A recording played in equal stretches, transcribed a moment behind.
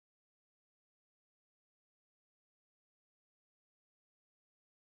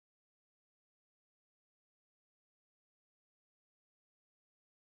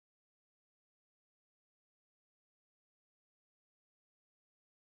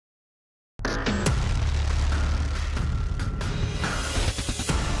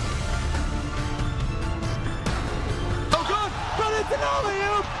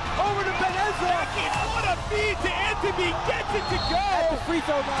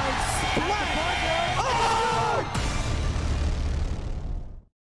so nice.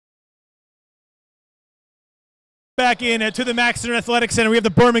 Back in to the Max Athletic Center. We have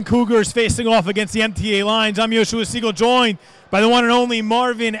the Berman Cougars facing off against the MTA Lions. I'm Yoshua Siegel, joined by the one and only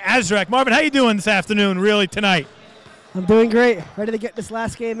Marvin Azrak. Marvin, how you doing this afternoon, really, tonight? I'm doing great. Ready to get this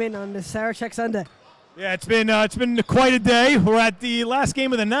last game in on this Sarachek Sunday. Yeah, it's been quite a day. We're at the last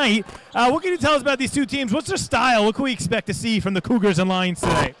game of the night. What can you tell us about these two teams? What's their style? What can we expect to see from the Cougars and Lions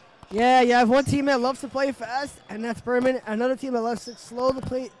today? Yeah, you have one team that loves to play fast, and that's Berman. Another team that loves to slow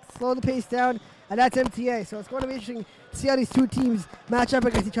the pace down, and that's MTA. So it's going to be interesting to see how these two teams match up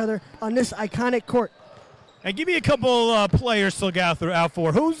against each other on this iconic court. And give me a couple players to look out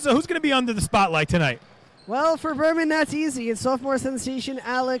for. Who's going to be under the spotlight tonight? Well, for Berman, that's easy. It's sophomore sensation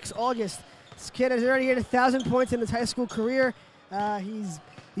Alex August. This kid has already hit 1,000 points in his high school career. He's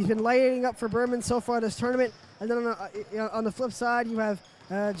been lighting up for Berman so far this tournament. And then on the flip side, you have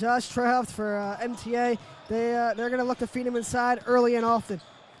Josh Trehoft for MTA. They're going to look to feed him inside early and often.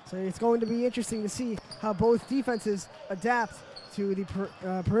 So it's going to be interesting to see how both defenses adapt to the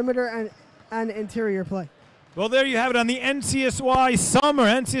perimeter and interior play. Well, there you have it on the NCSY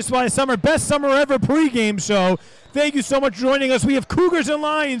Summer, best summer ever pregame show. Thank you so much for joining us. We have Cougars and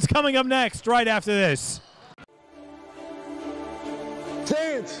Lions coming up next right after this.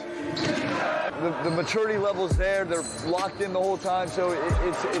 Dance! The maturity level's there. They're locked in the whole time, so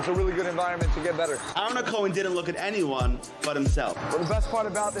it's a really good environment to get better. Aaron Cohen didn't look at anyone but himself. Well, the best part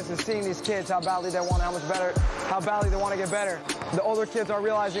about this is seeing these kids, how badly they want, how badly they want to get better. The older kids are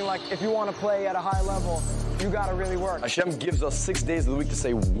realizing, like, if you want to play at a high level, you got to really work. Hashem gives us 6 days of the week to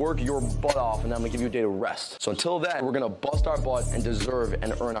say, work your butt off, and then I'm going to give you a day to rest. So until then, we're going to bust our butt and deserve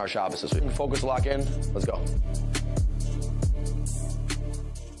and earn our Shabbos this week. Focus, lock in. Let's go.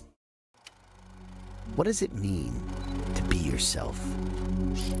 What does it mean to be yourself?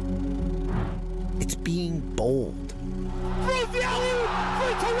 It's being bold. Oh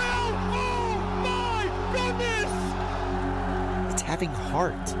my goodness! It's having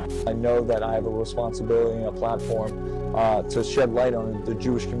heart. I know that I have a responsibility and a platform to shed light on the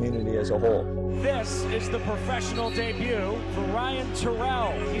Jewish community as a whole. This is the professional debut for Ryan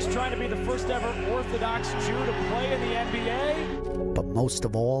Terrell. He's trying to be the first ever Orthodox Jew to play in the NBA. But most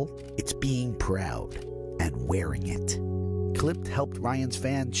of all, it's being proud and wearing it. Clipped helped Ryan's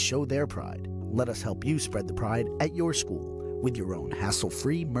fans show their pride. Let us help you spread the pride at your school with your own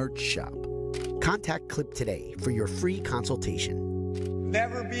hassle-free merch shop. Contact Clip today for your free consultation.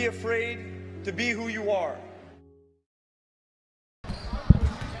 Never be afraid to be who you are.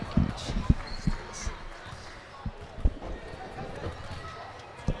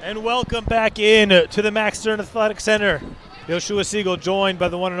 And welcome back in to the Max Stern Athletic Center. Yoshua Siegel joined by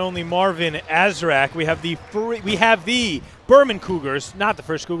the one and only Marvin Azrak. We have the Berman Cougars, not the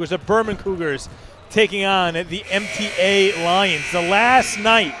first Cougars, the Berman Cougars taking on the MTA Lions. The last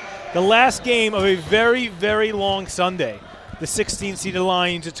night, the last game of a very, very long Sunday. The 16-seeded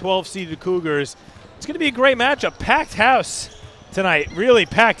Lions, the 12-seeded Cougars. It's going to be a great matchup. Packed house tonight, really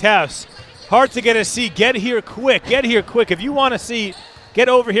packed house. Hard to get a seat. Get here quick. Get here quick. If you want a seat, get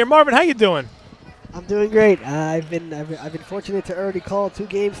over here. Marvin, how you doing? I'm doing great. I've been fortunate to already call 2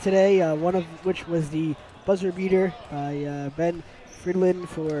 games today. One of which was the buzzer beater by Ben Friedland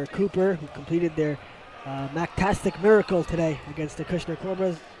for Cooper, who completed their Mactastic miracle today against the Kushner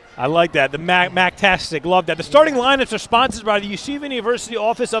Cobras. I like that. The Mactastic. Love that. The starting lineups are sponsored by the Yeshiva University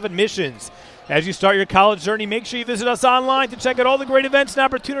Office of Admissions. As you start your college journey, make sure you visit us online to check out all the great events and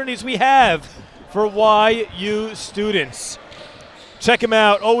opportunities we have for YU students. Check them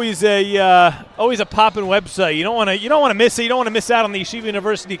out. Always a poppin' website. You don't want to miss it. You don't want to miss out on the Yeshiva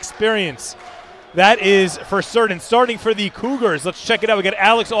University experience. That is for certain. Starting for the Cougars, let's check it out. We got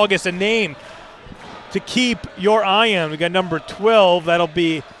Alex August, a name to keep your eye on. We got number 12. That'll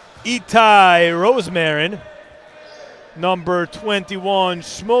be Itai Rosemarin. Number 21,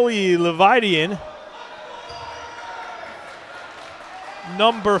 Shmuley Levidian.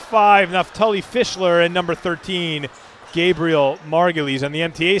 Number 5, Naftali Fischler, and number 13, Gabriel Margulies. On the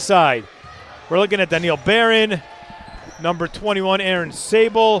MTA side, we're looking at Daniel Barron, number 21, Aaron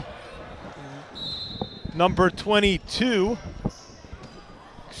Sable, number 22,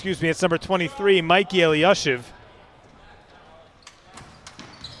 it's number 23, Mikey Eliashiv,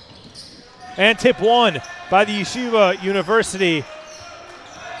 and tip 1 by the Yeshiva University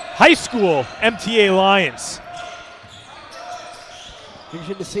High School MTA Lions.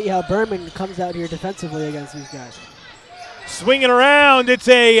 Interesting to see how Berman comes out here defensively against these guys. Swinging around, it's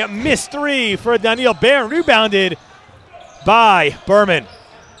a missed 3 for Daniel Barron, rebounded by Berman.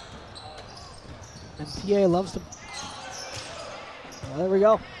 MTA loves to Well, there we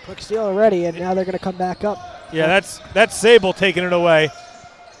go. Quick steal already, and now they're going to come back up. Yeah, that's Sable taking it away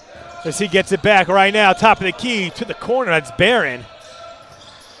as he gets it back right now. Top of the key to the corner. That's Barron.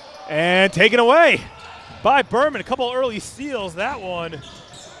 And taken away by Berman. A couple early steals. That one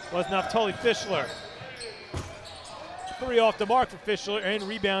was Naftali Fischler. 3 off the mark for Fischler and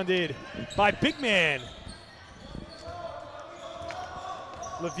rebounded by big man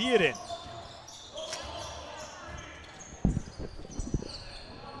Leviathan.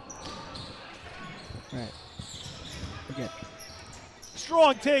 Right. Again.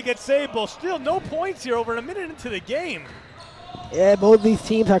 Strong take at Sable. Still no points here over a minute into the game. Yeah, both these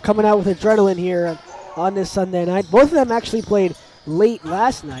teams are coming out with adrenaline here on this Sunday night. Both of them actually played late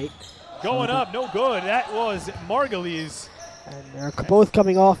last night. Going up, no good. That was Margulies. And they're both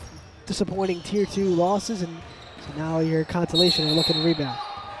coming off disappointing Tier 2 losses, and so now your Consolation are looking to rebound.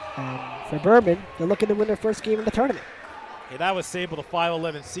 And for Berman, they're looking to win their first game in the tournament. Yeah, that was Sable, the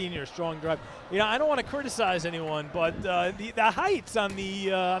 5'11" senior, strong drive. You know, I don't want to criticize anyone, but the heights on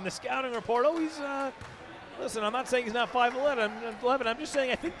the scouting report always. Listen, I'm not saying he's not 5'11". I'm just saying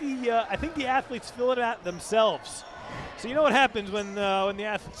I think the athletes fill it out themselves. So you know what happens when the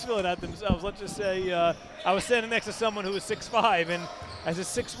athletes fill it out themselves. Let's just say I was standing next to someone who was 6'5", and as a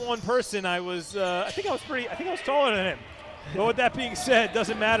 6'1" person, I was taller than him. But with that being said,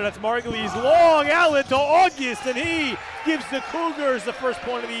 doesn't matter. That's Margulies' long outlet to August, and he gives the Cougars the first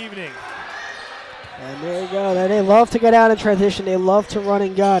point of the evening. And there you go. They love to get out in transition. They love to run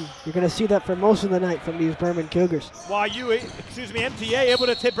and gun. You're going to see that for most of the night from these Berman Cougars. MTA able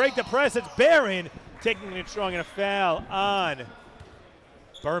to break the press. It's Barron taking it strong and a foul on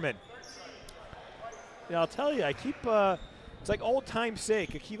Berman. Yeah, I'll tell you, I keep it's like old time's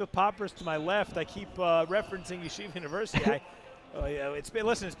sake. Akiva Poppers to my left. I keep referencing Yeshiva University. It's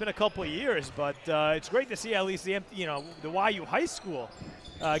been a couple of years, but it's great to see at least the YU High School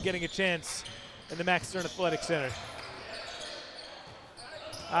getting a chance in the Max Stern Athletic Center.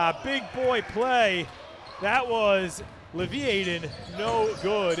 Big boy play. That was Leviathan, no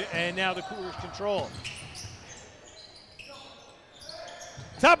good, and now the Cougars control.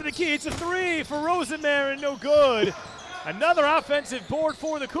 Top of the key, it's a 3 for Rosenmarin, no good. Another offensive board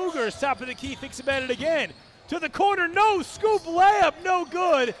for the Cougars. Top of the key, thinks about it again. To the corner, no scoop layup, no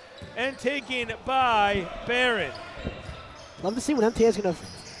good, and taken by Barron. Love to see what MTA is going to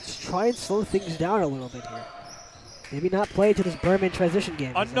try and slow things down a little bit here. Maybe not play to this Berman transition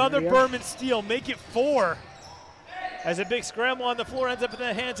game. Another Berman steal, make it 4. As a big scramble on the floor ends up in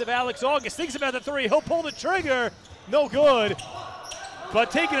the hands of Alex August. Thinks about the 3, he'll pull the trigger, no good. But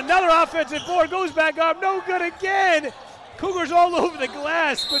taking another offensive board, goes back up, no good again. Cougars all over the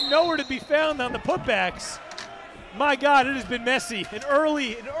glass, but nowhere to be found on the putbacks. My God, it has been messy. An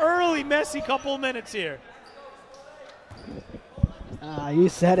early messy couple of minutes here. You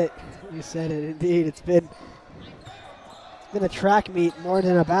said it. You said it, indeed. It's been a track meet more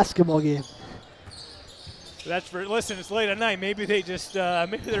than a basketball game. Listen, it's late at night. Maybe they just,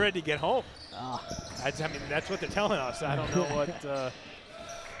 maybe they're ready to get home. That's what they're telling us. I don't know what,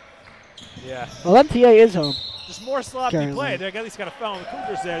 yeah. Well, MTA is home. Just more sloppy play. They at least got a foul on the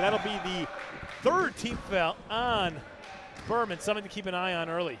Cougars there. That'll be the 3rd team foul on Berman. Something to keep an eye on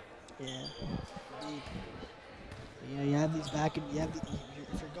early. Yeah. Yeah, you have these back and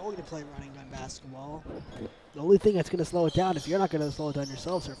if you're going to play running gun basketball, the only thing that's going to slow it down, if you're not going to slow it down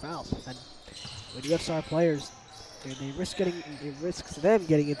yourselves, are fouls. And when you have star players, it risks them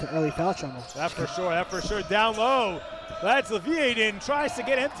getting into early foul trouble. That for sure. Down low. That's Leviathan. Tries to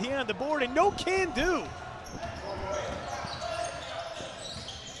get MTA on the board, and no can do.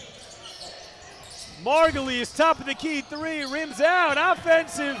 Margulies, top of the key 3, rims out.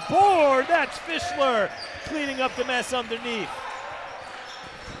 Offensive board. That's Fischler cleaning up the mess underneath.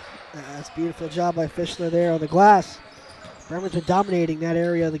 That's a beautiful job by Fischler there on the glass. Berman's been dominating that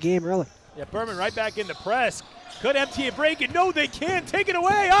area of the game early. Yeah, Berman right back in the press. Could MTA break it? No, they can't. Take it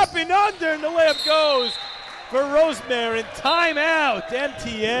away, up and under, and the layup goes for Rosemary. Timeout,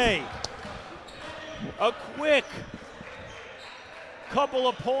 MTA. A quick couple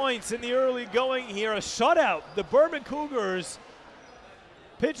of points in the early going here. A shutout. The Berman Cougars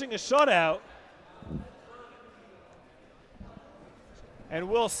pitching a shutout. And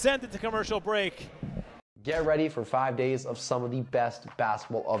we'll send it to commercial break. Get ready for 5 days of some of the best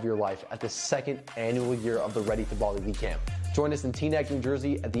basketball of your life at the 2nd annual year of the Ready to Ball League Camp. Join us in Teaneck, New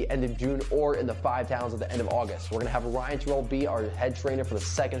Jersey at the end of June or in the 5 towns at the end of August. We're going to have Ryan Terrell be our head trainer for the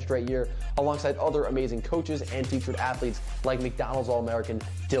 2nd straight year, alongside other amazing coaches and featured athletes like McDonald's All-American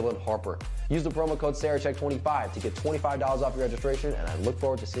Dylan Harper. Use the promo code Sarachek25 to get $25 off your registration, and I look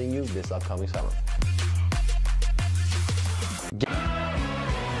forward to seeing you this upcoming summer.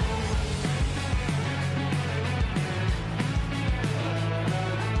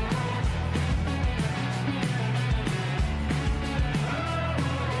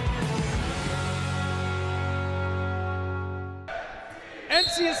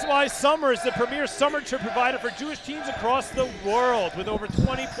 MCSY Summer is the premier summer trip provider for Jewish teens across the world. With over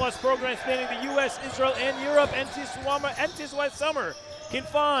 20+ programs spanning the U.S., Israel, and Europe, MCSY Summer can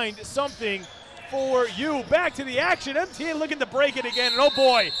find something for you. Back to the action. MTA looking to break it again, and oh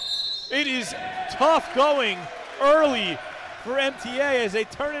boy, it is tough going early for MTA as they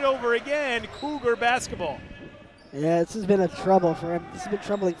turn it over again. Cougar basketball. Yeah, this has been troubling for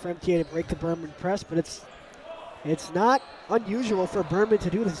MTA to break the Berman press, but it's not unusual for Berman to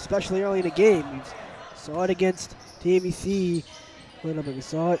do this, especially early in the game. We saw it against TABC a little bit. We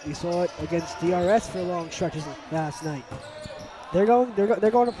saw it against DRS for long stretches last night. They're going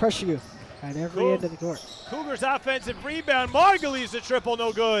to pressure you at every end of the court. Cougars offensive rebound. Margulies the triple,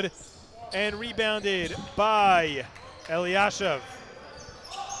 no good, and rebounded by Elishaev,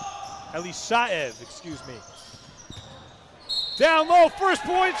 excuse me. Down low, first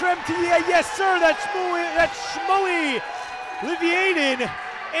point for MTA. Yes, sir. That's Shmuley. Liviaden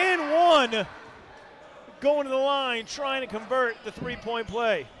and one. Going to the line, trying to convert the three-point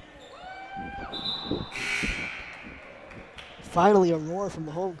play. Finally, a roar from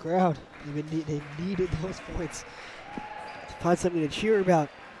the home crowd. They needed those points to find something to cheer about.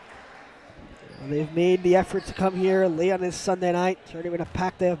 They've made the effort to come here late on this Sunday night, turning in a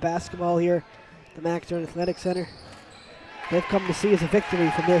packed day of basketball here at the Max Athletic Center. They've come to see as a victory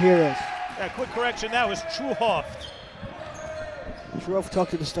from their heroes. Yeah, quick correction, that was Truhoff. Truhoff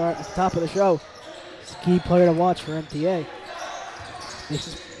talked at the top of the show. He's a key player to watch for MTA.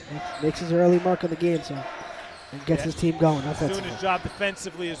 Makes his early mark on the game, so and gets his team going. Doing his job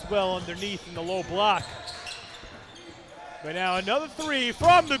defensively as well underneath in the low block. But now another three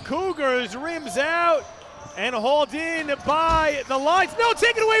from the Cougars, rims out and hauled in by the lines. No,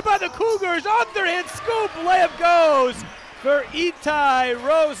 taken away by the Cougars. Underhand scoop, layup goes for Itai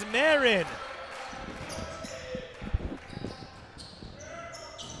Rosemarin.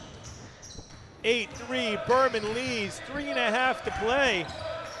 Eight-three, Berman leads, 3.5 to play.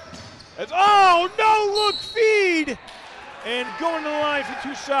 Oh, no look feed! And going to the line for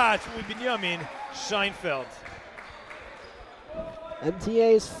two shots with Benjamin Scheinfeld.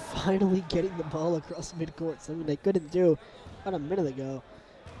 MTA is finally getting the ball across midcourt, something they couldn't do about a minute ago.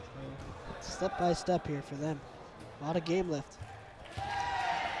 So, step by step here for them. A lot of game left.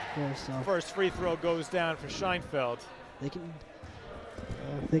 First free throw goes down for Scheinfeld.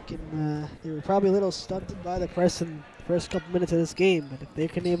 They were probably a little stunted by the press in the first couple minutes of this game, but if they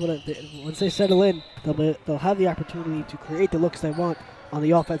can once they settle in, they'll have the opportunity to create the looks they want on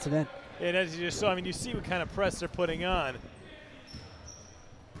the offensive end. And as you just saw, you see what kind of press they're putting on.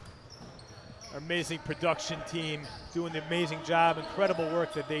 Our amazing production team doing the amazing job, incredible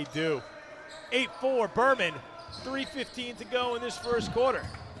work that they do. 8-4 Berman, 3:15 to go in this first quarter.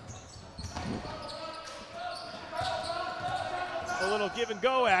 A little give and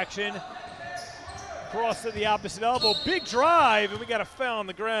go action. Cross to the opposite elbow, big drive, and we got a foul on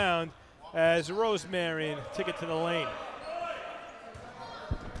the ground as Rosemarin took it to the lane.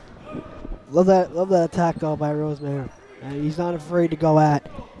 Love that attack though by Rosemarin. He's not afraid to go at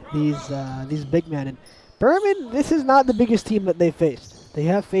these big men. And Berman, this is not the biggest team that they faced. They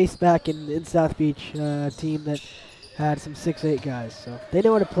have faced back in South Beach a team that had some 6'8" guys, so they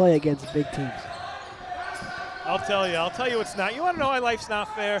know how to play against big teams. I'll tell you it's not. You want to know why life's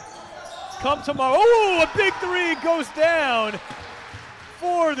not fair? Come tomorrow. Oh, a big three goes down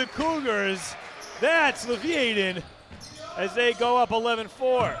for the Cougars. That's Leviaden as they go up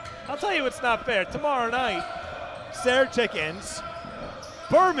 11-4. I'll tell you it's not fair. Tomorrow night, Sarachek ends.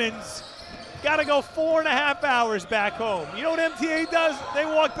 Berman's got to go 4.5 hours back home. You know what MTA does? They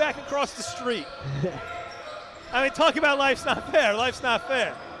walk back across the street. I mean, talk about life's not fair. Life's not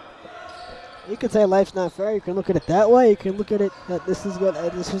fair. You could say life's not fair. You can look at it that way. You can look at it that this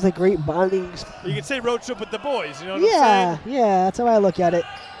was a great bonding experience. You can say road trip with the boys. You know what I'm saying? Yeah, that's how I look at it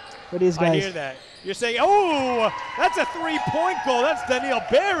for these guys. I hear that. You're saying, oh, that's a three-point goal. That's Daniel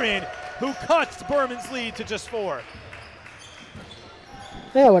Barron who cuts Berman's lead to just 4.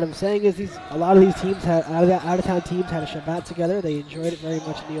 Yeah, what I'm saying is a lot of these teams out-of-town teams had a Shabbat together. They enjoyed it very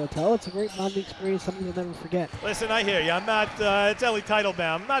much in the hotel. It's a great bonding experience, something you'll never forget. Listen, I hear you. I'm not, it's Ellie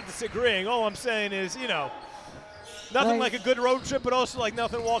Teitelbaum. I'm not disagreeing. All I'm saying is, nothing like a good road trip, but also like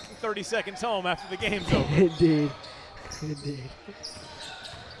nothing walking 30 seconds home after the game's over. Indeed.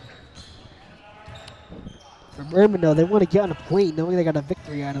 For Berman, though, they want to get on a plane knowing they got a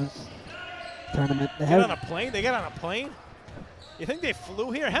victory out of this tournament. They got on a plane? They got on a plane? You think they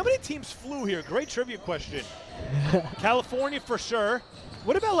flew here? How many teams flew here? Great trivia question. California for sure.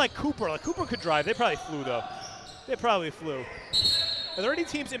 What about like Cooper? Like Cooper could drive. They probably flew though. They probably flew. Are there any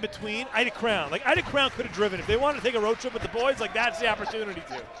teams in between? Ida Crown. Like, Ida Crown could have driven. If they wanted to take a road trip with the boys, like, that's the opportunity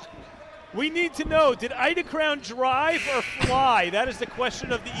to. We need to know, did Ida Crown drive or fly? That is the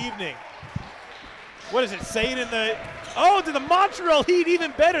question of the evening. What does it say it in the... Oh, did the Montreal Heat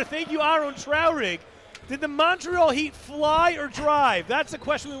even better? Thank you, Aaron Traurig. Did the Montreal Heat fly or drive? That's the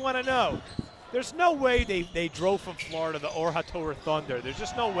question we want to know. There's no way they drove from Florida, the Orhatower Thunder. There's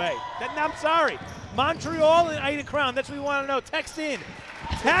just no way. I'm sorry. Montreal and Ida Crown, that's what we want to know. Text in.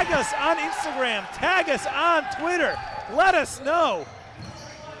 Tag us on Instagram. Tag us on Twitter. Let us know.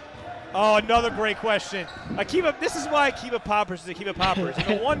 Oh, another great question. This is why Akiva Poppers is Akiva Poppers.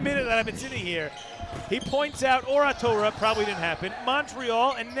 In the 1 minute that I've been sitting here, he points out Oratora, probably didn't happen,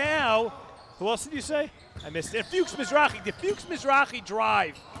 Montreal, and now, who else did you say? I missed it. Fuchs Mizrahi. Did Fuchs Mizrahi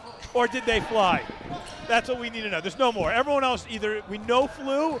drive, or did they fly? That's what we need to know. There's no more. Everyone else, either we know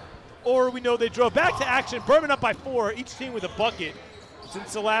flew, or we know they drove. Back to action. Berman up by 4, each team with a bucket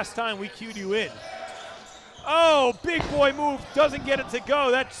since the last time we cued you in. Oh, big boy move, doesn't get it to go.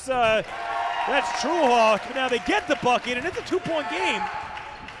 That's Truehawk. But now they get the bucket, and it's a 2-point game.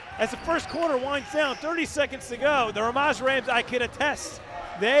 As the first quarter winds down, 30 seconds to go. The Ramaz Rams, I can attest,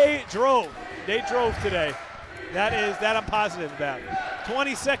 they drove. They drove today. That I'm positive about.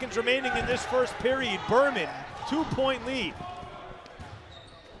 20 seconds remaining in this first period. Berman, 2-point lead.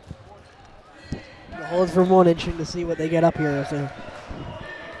 The holds for one, interesting to see what they get up here. So.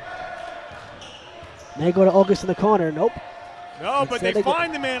 They go to August in the corner. Nope. No, but they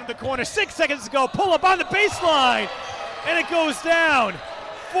find the man in the corner. 6 seconds to go. Pull up on the baseline. And it goes down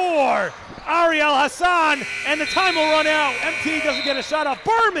for Ariel Hassan. And the time will run out. MTA doesn't get a shot off.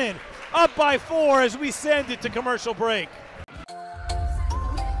 Berman up by 4 as we send it to commercial break.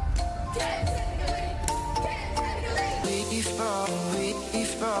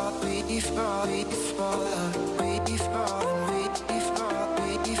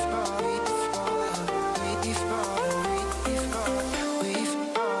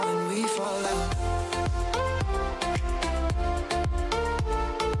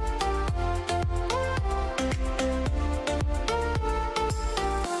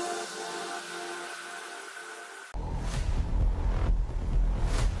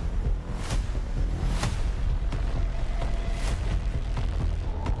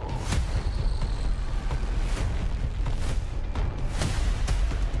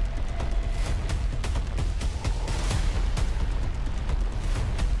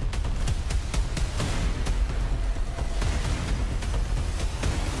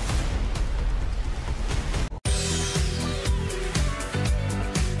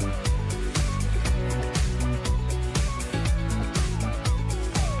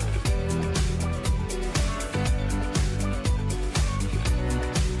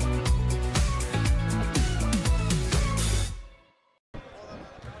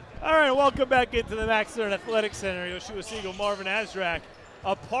 Welcome back into the MacsLive Athletic Center. Yoshua Siegel, Marvin Azrak.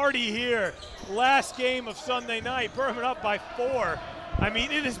 A party here. Last game of Sunday night. Berman up by 4. I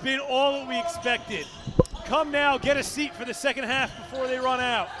mean, it has been all that we expected. Come now, get a seat for the second half before they run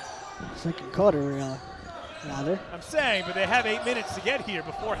out. Second quarter, rather. I'm saying, but they have 8 minutes to get here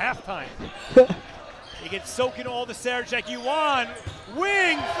before halftime. They get soaking all the Sarachek you want.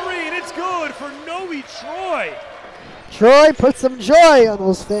 Wing 3, and it's good for Noe Troy. Troy puts some joy on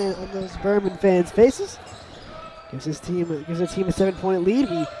those Berman fans' faces. Gives his team a 7-point lead.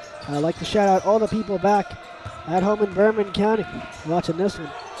 We like to shout out all the people back at home in Berman County watching this one.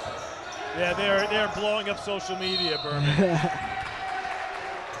 Yeah, they're blowing up social media, Berman.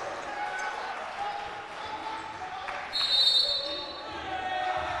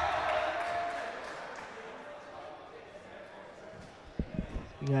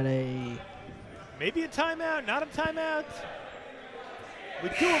 We got maybe a timeout, not a timeout. We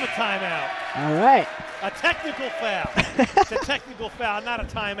do have a timeout. All right. A technical foul. It's a technical foul, not a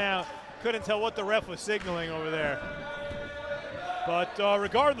timeout. Couldn't tell what the ref was signaling over there. But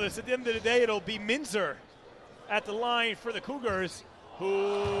regardless, at the end of the day, it'll be Minzer at the line for the Cougars,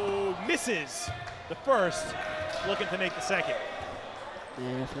 who misses the first, looking to make the second.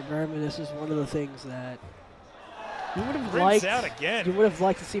 Yeah, for Berman, this is one of the things that you would have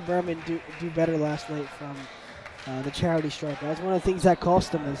liked to see Berman do better last night from the charity stripe. That was one of the things that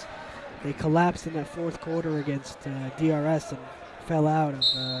cost them, is they collapsed in that fourth quarter against DRS and fell out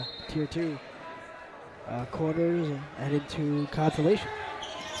of Tier 2 quarters and into Consolation.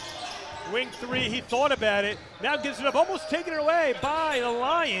 Wing 3, he thought about it, now gives it up, almost taken it away by the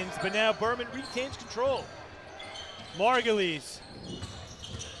Lions, but now Berman retains control. Margulies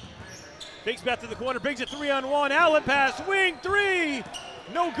fakes back to the corner, brings it 3-on-1, outlet pass, Wing 3,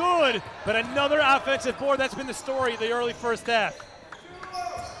 no good, but another offensive board. That's been the story of the early first half.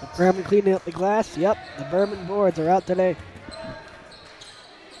 Berman cleaning up the glass. Yep, the Berman boards are out today.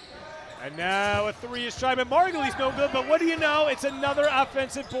 And now a three is tried, but Margulies no good. But what do you know? It's another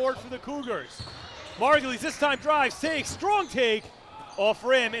offensive board for the Cougars. Margulies this time drives, takes, strong take off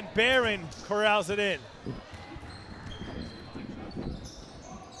rim, and Barron corrals it in.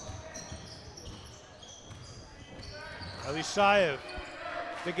 Elishayev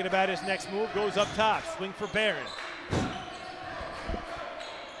thinking about his next move, goes up top, swing for Barron.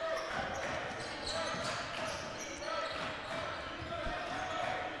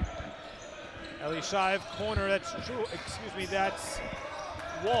 Elishayev corner, that's true, excuse me, that's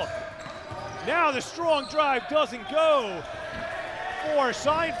Wolf. Now the strong drive doesn't go for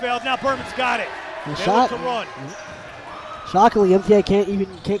Seinfeld. Now Berman's got it. They look to run. Shockingly, MTA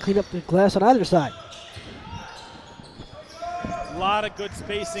can't clean up the glass on either side. A lot of good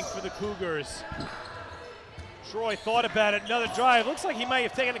spacing for the Cougars. Troy thought about it. Another drive. Looks like he might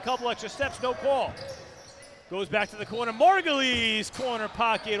have taken a couple extra steps. No call. Goes back to the corner. Margulies corner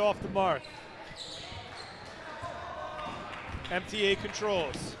pocket off the mark. MTA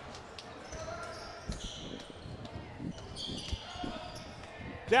controls.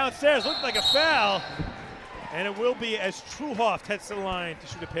 Downstairs looked like a foul. And it will be as Truhoff heads to the line to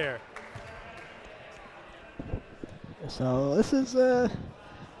shoot a pair. So this is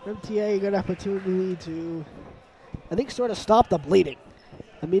MTA a good opportunity to, I think, sort of stop the bleeding.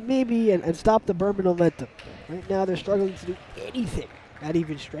 I mean, maybe and stop the Berman momentum. Right now they're struggling to do anything at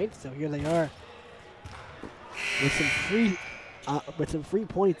even strength. So here they are with some free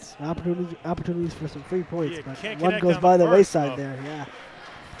points, opportunities for some free points. Yeah, but one goes by the wayside there. Yeah.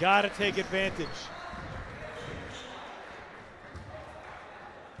 Got to take advantage.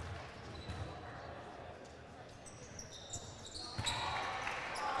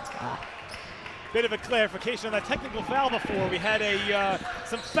 Bit of a clarification on that technical foul before. We had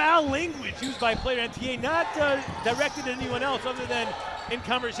some foul language used by player MTA, not directed at anyone else other than in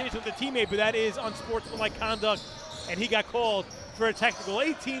conversation with a teammate, but that is unsportsmanlike conduct, and he got called for a technical.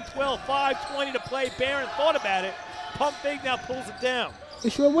 18-12, 5:20 to play. Barron thought about it. Pump fake, now pulls it down.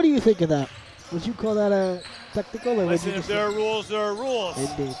 Sure, what do you think of that? Would you call that a technical? Or listen, if there are rules, there are rules.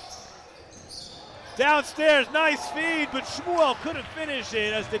 Indeed. Downstairs, nice feed, but Shmuel couldn't finish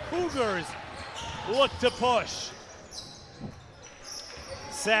it as the Cougars look to push.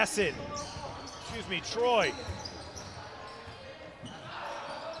 Troy.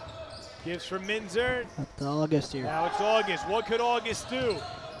 Gives for Minzer. Up to August here. Now it's August. What could August do?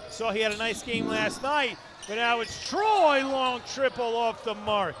 Saw he had a nice game last night, but now it's Troy, long triple off the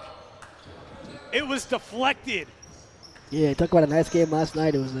mark. It was deflected. Yeah, talk about a nice game last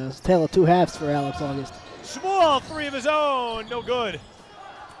night. It was a tale of two halves for Alex August. Shmuel, three of his own, no good.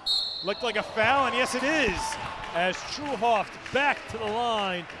 Looked like a foul, and yes it is, as Truhoff back to the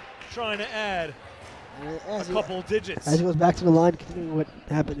line, trying to add a couple digits. As he goes back to the line, continuing what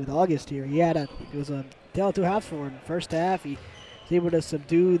happened with August here, it was a tale of two halves for him. First half, he was able to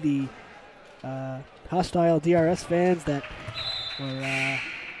subdue the hostile DRS fans that were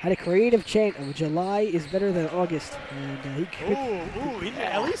had a creative chant of July is better than August, and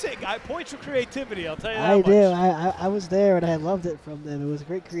at least it got points for creativity. I'll tell you that I much. do. I was there, and I loved it from them. It was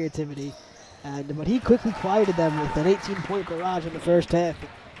great creativity, but he quickly quieted them with an 18-point barrage in the first half.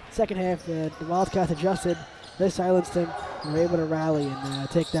 Second half, the Wildcats adjusted. They silenced him and were able to rally and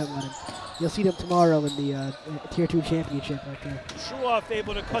take that one. And you'll see them tomorrow in the Tier 2 championship right there. Truhoff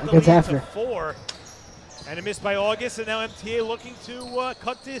able to cut the lead to 4. And a miss by August, and now MTA looking to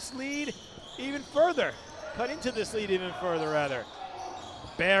cut this lead even further. Cut into this lead even further, rather.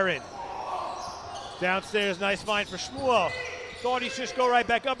 Barron. Downstairs, nice find for Shmuel. Thought he'd just go right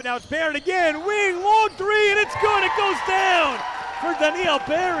back up, and now it's Barron again. Wing, long three, and it's good. It goes down for Daniel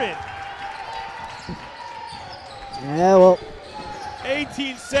Barron. Yeah, well.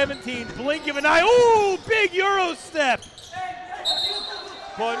 18-17, blink of an eye. Ooh, big Euro step.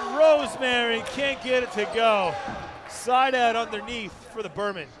 But Rosemary can't get it to go. Side out underneath for the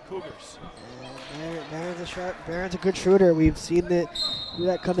Berman Cougars. Barron's a good shooter. We've seen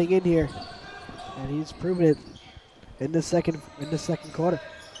that coming in here, and he's proven it in the second quarter.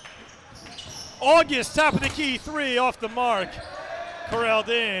 August, top of the key, three off the mark. Corralled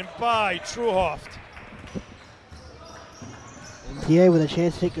in by Truhoff. MTA with a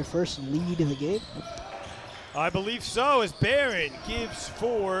chance to take their first lead in the game. I believe so, as Barron gives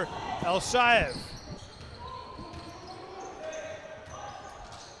for Elishayev.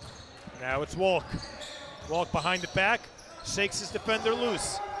 Now it's Walk. Walk behind the back, shakes his defender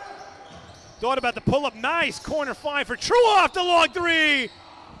loose. Thought about the pull-up, nice corner find for Truhoff, the long three.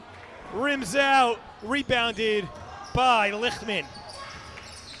 Rims out, rebounded by Lichtman.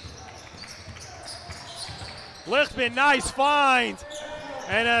 Lichtman, nice find.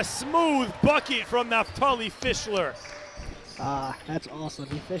 And a smooth bucket from Naftali Fischler. That's awesome.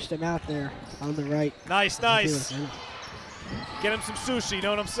 He fished him out there on the right. Nice. Get him some sushi, you know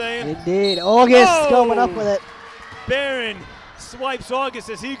what I'm saying? Indeed. August going up with it. Barron swipes August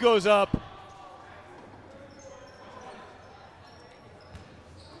as he goes up.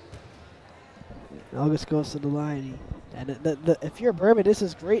 August goes to the line. And if you're Berman, this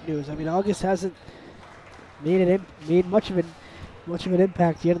is great news. I mean, August hasn't made much of an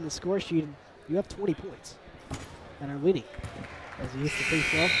impact yet on the score sheet. And you have 20 points and are leading as he hits the free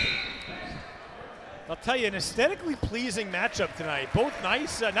throw. I'll tell you, an aesthetically pleasing matchup tonight. Both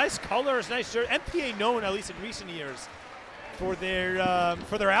nice colors, nice shirt. MTA known, at least in recent years, for their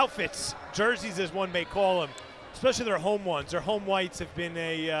outfits, jerseys as one may call them, especially their home ones. Their home whites have been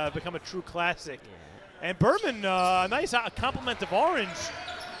become a true classic. And Berman, a nice complement of orange,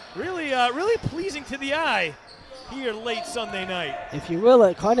 really pleasing to the eye here late Sunday night. If you will,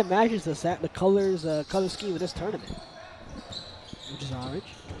 it kind of matches the color scheme of this tournament, which is orange.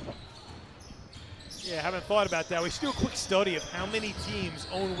 Yeah, I haven't thought about that. We should do a quick study of how many teams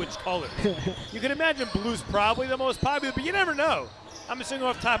own which color. You can imagine blue's probably the most popular, but you never know. I'm assuming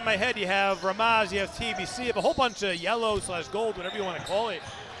off the top of my head, you have Ramaz, you have TBC, you have a whole bunch of yellow/gold, whatever you want to call it.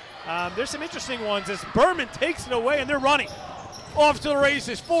 There's some interesting ones as Berman takes it away, and they're running. Off to the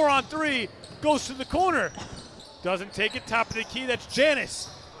races, 4-on-3, goes to the corner. Doesn't take it, top of the key, that's Janis.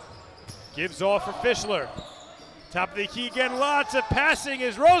 Gives off for Fischler. Top of the key again, lots of passing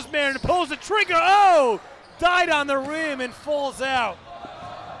as Rosemary pulls the trigger. Oh! Died on the rim and falls out.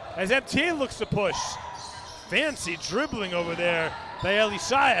 As MTA looks to push. Fancy dribbling over there by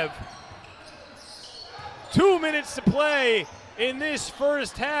Elishaev. 2 minutes to play in this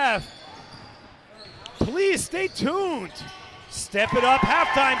first half. Please stay tuned. Step it up,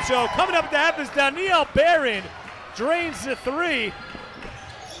 halftime show. Coming up at the half is Daniel Barron. Drains the three.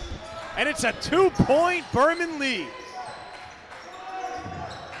 And it's a 2-point Berman lead.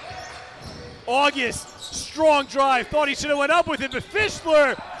 August, strong drive. Thought he should have went up with it, but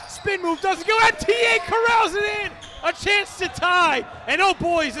Fischler, spin move doesn't go. MTA corrals it in. A chance to tie. And oh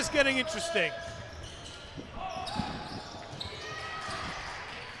boy, is this getting interesting.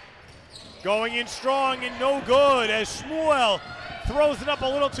 Going in strong and no good as Shmuel throws it up a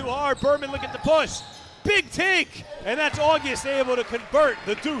little too hard. Berman looking to push. Big take, and that's August able to convert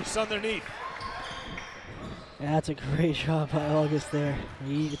the deuce underneath. Yeah, that's a great job by August there.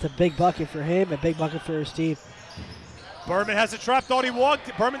 It's a big bucket for him, a big bucket for his team. Berman has a trap, thought he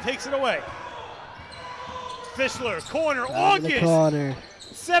walked. Berman takes it away. Fischler, corner, August. Corner.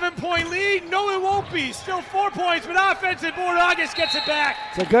 7-point lead, no it won't be. Still 4 points, but offensive board, August gets it back.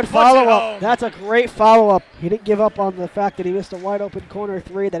 It's a good follow-up. That's a great follow-up. He didn't give up on the fact that he missed a wide-open corner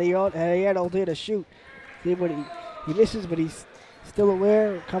three that he had all day to shoot. See what he misses, but he's still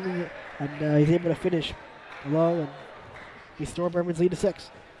aware, coming, and he's able to finish below and restore Berman's lead to 6.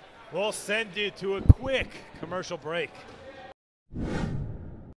 We'll send you to a quick commercial break.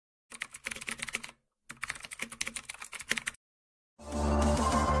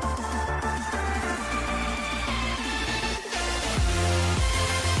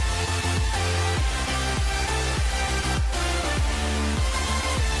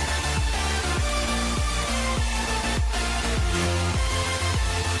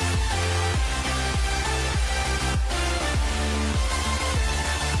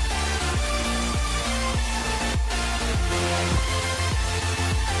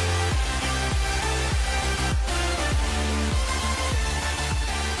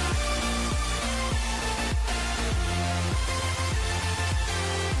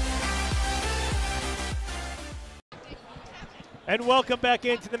 And welcome back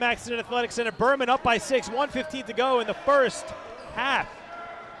into the Max Athletic Center. Berman up by 6, 1:15 to go in the first half.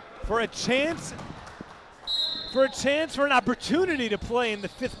 For a chance for an opportunity to play in the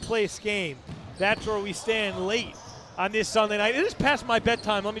 5th place game. That's where we stand late on this Sunday night. It is past my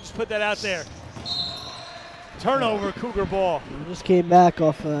bedtime. Let me just put that out there. Turnover, Cougar ball. We just came back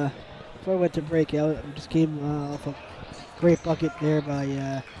off, before I went to break, we just came off a great bucket there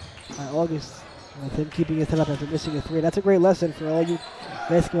by August. With him keeping his head up after missing a 3. That's a great lesson for all you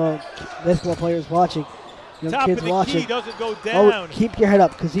basketball players watching, young Top kids of the watching. key doesn't go down. Keep your head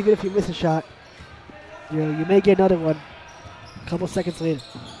up, because even if you miss a shot, you may get another one a couple seconds later.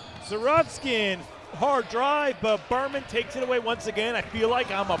 Sarachek, hard drive, but Berman takes it away once again. I feel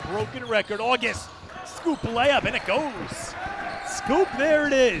like I'm a broken record. August, scoop layup, and it goes. Scoop, there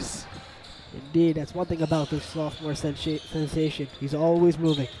it is. Indeed, that's one thing about this sophomore sensation. He's always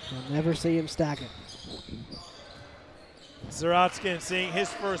moving. You'll never see him stacking. Sarachek seeing his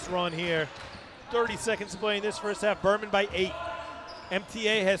first run here 30 seconds to play in this first half. Berman by 8.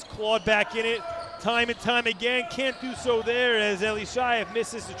 MTA has clawed back in it time and time again. Can't do so there as Elishayev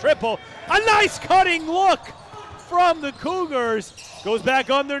misses the triple. A nice cutting look from the Cougars. Goes back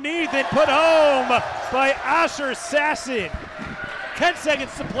underneath and put home by Asher Sasson. 10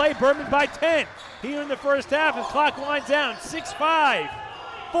 seconds to play. Berman by 10 here in the first half as clock winds down. 6-5.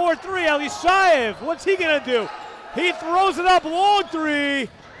 4-3. Elishayev, what's he going to do? He throws it up long three.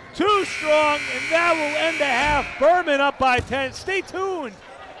 Too strong, and that will end the half. Berman up by 10. Stay tuned.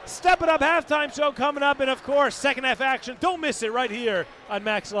 Step It Up halftime show coming up, and of course, second half action. Don't miss it right here on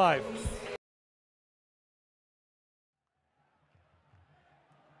MacsLive.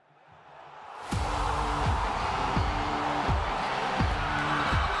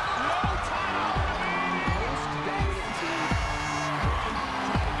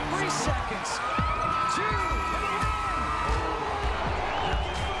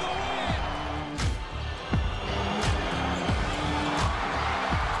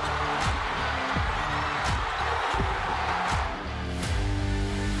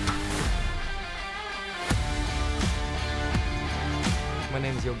 My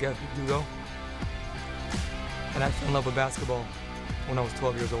name is Yogev Dugo, and I fell in love with basketball when I was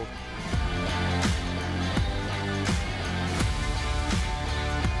 12 years old.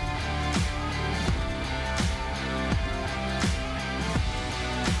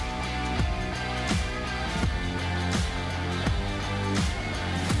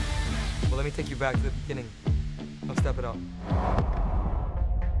 Well, let me take you back to the beginning of Step It Up.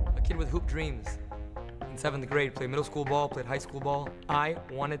 A kid with hoop dreams. In 7th grade, played middle school ball, played high school ball. I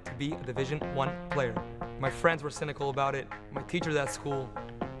wanted to be a Division I player. My friends were cynical about it. My teachers at school,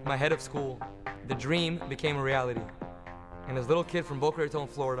 my head of school. The dream became a reality. And as a little kid from Boca Raton,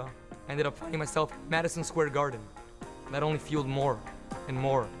 Florida, I ended up finding myself at Madison Square Garden. That only fueled more and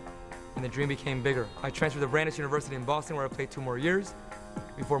more, and the dream became bigger. I transferred to Brandeis University in Boston, where I played 2 more years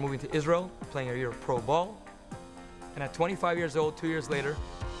before moving to Israel, playing a year of pro ball. And at 25 years old, 2 years later,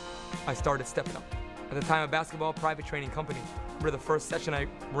 I started Step It Up. At the time, a basketball private training company. Remember the first session I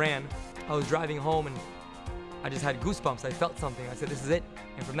ran, I was driving home and I just had goosebumps. I felt something. I said, this is it.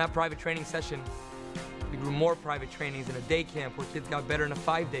 And from that private training session, we grew more private trainings in a day camp where kids got better in a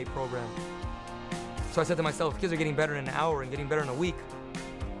 5-day program. So I said to myself, if kids are getting better in an hour and getting better in a week,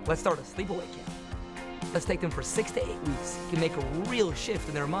 let's start a sleepaway camp. Let's take them for 6 to 8 weeks. It can make a real shift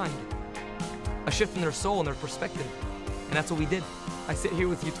in their mind, a shift in their soul and their perspective. And that's what we did. I sit here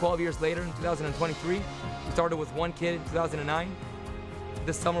with you 12 years later in 2023. We started with 1 kid in 2009.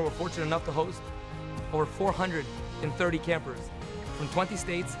 This summer, we're fortunate enough to host over 430 campers from 20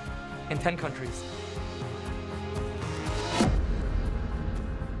 states and 10 countries.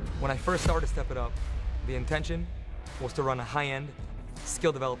 When I first started Step It Up, the intention was to run a high-end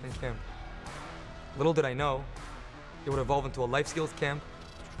skill development camp. Little did I know, it would evolve into a life skills camp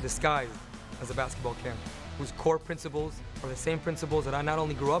disguised as a basketball camp, whose core principles are the same principles that I not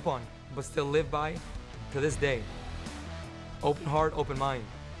only grew up on, but still live by to this day. Open heart, open mind.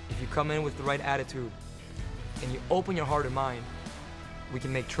 If you come in with the right attitude and you open your heart and mind, we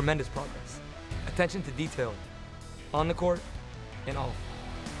can make tremendous progress. Attention to detail, on the court and off.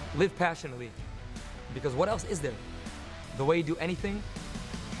 Live passionately, because what else is there? The way you do anything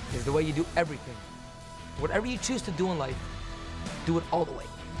is the way you do everything. Whatever you choose to do in life, do it all the way.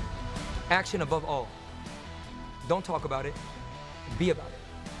 Action above all. Don't talk about it, be about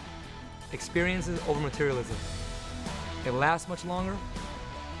it. Experiences over materialism. It lasts much longer,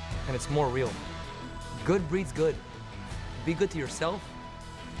 and it's more real. Good breeds good. Be good to yourself,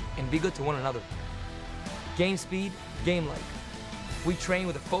 and be good to one another. Game speed, game like. We train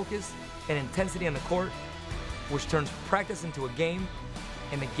with a focus and intensity on the court, which turns practice into a game,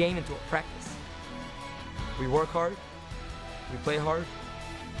 and the game into a practice. We work hard, we play hard,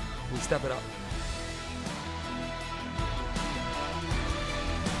 we step it up.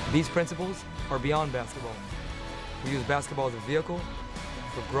 These principles are beyond basketball. We use basketball as a vehicle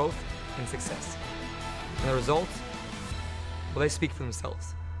for growth and success. And the results, well, they speak for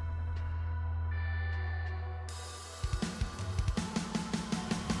themselves.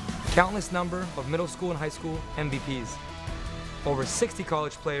 Countless number of middle school and high school MVPs. Over 60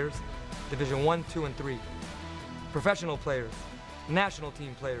 college players, Division I, II, and III. Professional players, national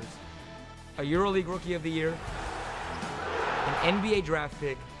team players, a EuroLeague Rookie of the Year, an NBA draft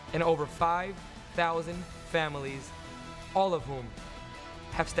pick, and over 5,000 families, all of whom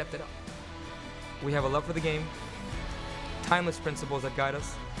have stepped it up. We have a love for the game, timeless principles that guide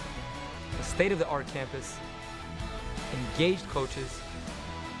us, a state-of-the-art campus, engaged coaches.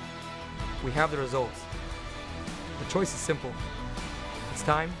 We have the results. The choice is simple. It's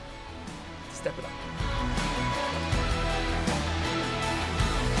time to step it up.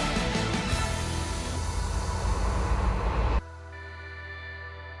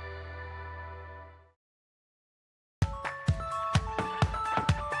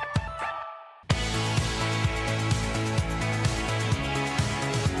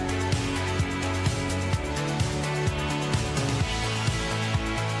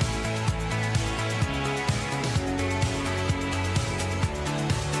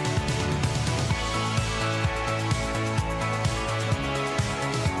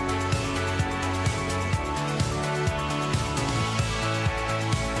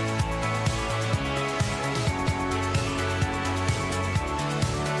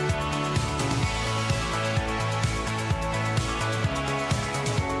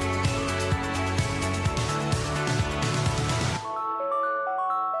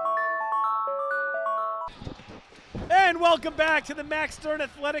 And welcome back to the Max Stern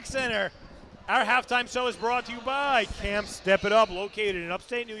Athletic Center. Our halftime show is brought to you by Camp Step It Up, located in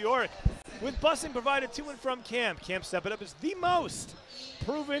upstate New York. With busing provided to and from camp, Camp Step It Up is the most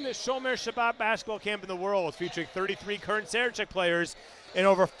proven Shomer Shabbat basketball camp in the world, featuring 33 current Sarachek players and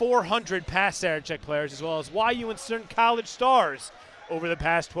over 400 past Sarachek players, as well as YU and certain college stars over the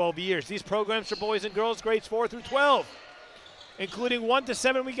past 12 years. These programs for boys and girls grades 4 through 12. Including 1 to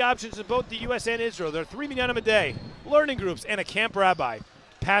 7 week options in both the U.S. and Israel. There are 3 minyanim a day, learning groups, and a camp rabbi.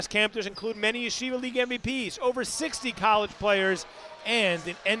 Past campers include many Yeshiva League MVPs, over 60 college players, and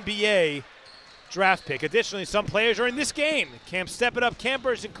an NBA draft pick. Additionally, some players are in this game. Camp Step It Up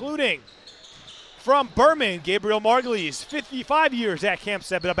campers including from Berman, Gabriel Margulies, 55 years at Camp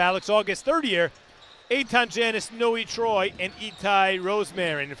Step It Up, Alex August, third year, Eitan Janis, Noe Troy, and Itai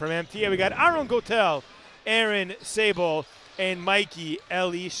Rosemarin. From MTA, we got Aaron Gotel, Aaron Sable, and Mikey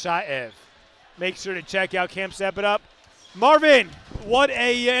Elishaev. Make sure to check out Camp Step It Up. Marvin, what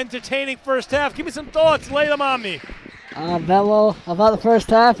a entertaining first half. Give me some thoughts. Lay them on me. Bello, about the first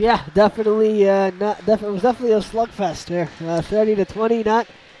half, yeah, definitely, it was definitely a slugfest here. 30-20,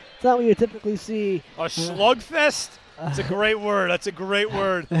 it's not what you typically see. A slugfest? That's a great word. That's a great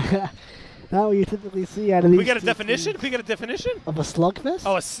word. Not what you typically see out of these. We got a definition? Can we get a definition? Of a slugfest?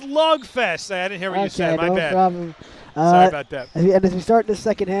 Oh, a slugfest. I didn't hear what you said. My bad. Problem. Sorry about that. And as we start the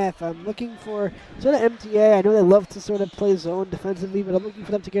second half, I'm looking for sort of MTA. I know they love to sort of play zone defensively, but I'm looking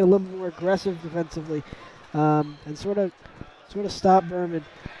for them to get a little more aggressive defensively, and sort of stop Berman.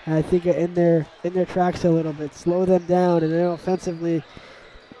 I think in their tracks a little bit, slow them down, and then offensively,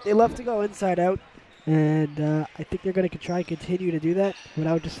 they love to go inside out, and I think they're going to try and continue to do that. What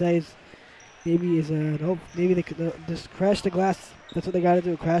I would just say is maybe they could just crash the glass. That's what they got to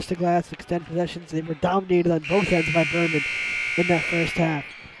do, crash the glass, extend possessions. They were dominated on both ends by Berman in that first half.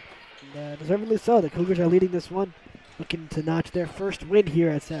 And, deservedly so. The Cougars are leading this one, looking to notch their first win here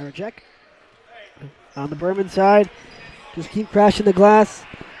at Sarachek. On the Berman side, just keep crashing the glass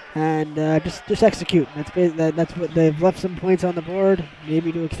and just execute. That's what they've left some points on the board,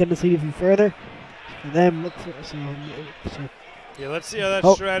 maybe to extend this lead even further. For them, look for yeah, let's see how that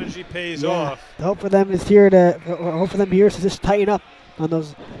strategy pays off. The hope for them is here to just tighten up on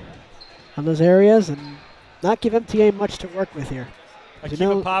those areas and not give MTA much to work with here.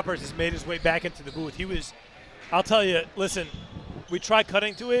 Akiva Poppers has made his way back into the booth. I'll tell you, listen, we tried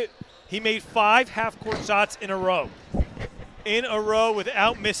cutting to it. He made 5 half-court shots in a row. In a row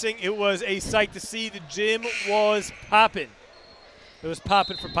without missing. It was a sight to see. The gym was popping. It was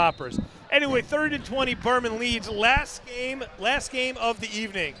popping for Poppers. Anyway, 30-20, Berman leads. Last game of the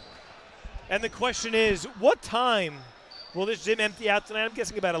evening. And the question is, what time will this gym empty out tonight? I'm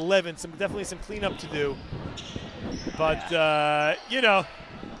guessing about 11. Definitely some cleanup to do. But,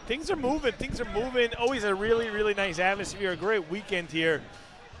 things are moving. Always a really, really nice atmosphere. A great weekend here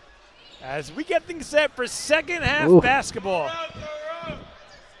as we get things set for second half basketball.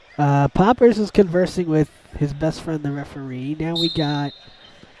 Poppers is conversing with his best friend, the referee. Now we got...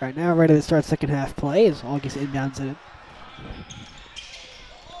 Right now, ready to start second half play as August inbounds it.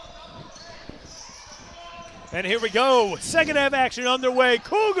 And here we go. Second half action underway.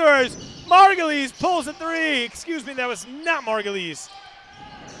 Cougars. Margulies pulls a 3. Excuse me, that was not Margulies.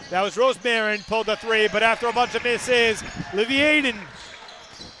 That was Rosemarin pulled a 3, but after a bunch of misses, Leviaden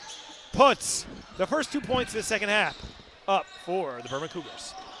puts the first 2 points of the second half up for the Berman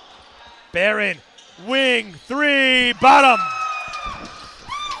Cougars. Barron, wing, 3, bottom.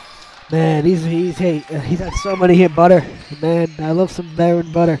 Man, he's had so many hit butter. Man, I love some Barron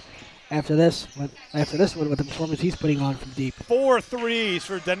butter. After this one, with the performance he's putting on from deep. 4 threes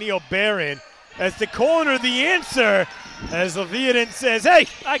for Daniel Barron. As the corner, the answer, as Leviaden says, hey,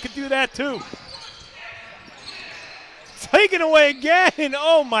 I could do that too. Taken away again.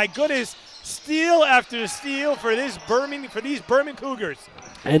 Oh my goodness. Steal after steal for these Berman Cougars.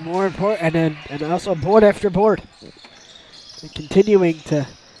 And more important, and also board after board. And continuing to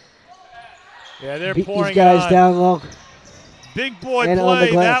they're beat pouring these guys on. down low. Big boy And on the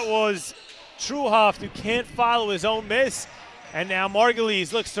play. glass. That was Truhoff, who can't follow his own miss. And now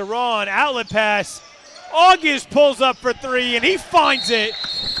Margulies looks to run. Outlet pass. August pulls up for 3, and he finds it.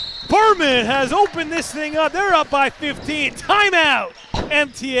 Berman has opened this thing up. They're up by 15. Timeout,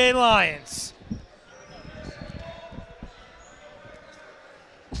 MTA Lions.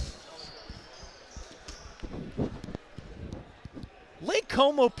 Lake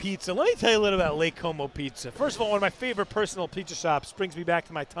Como Pizza. Let me tell you a little about Lake Como Pizza. First of all, one of my favorite personal pizza shops brings me back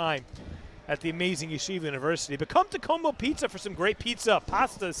to my time at the amazing Yeshiva University. But come to Como Pizza for some great pizza,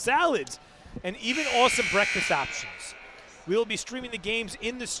 pasta, salads, and even awesome breakfast options. We will be streaming the games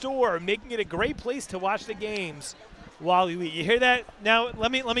in the store, making it a great place to watch the games while you eat. You hear that? Now,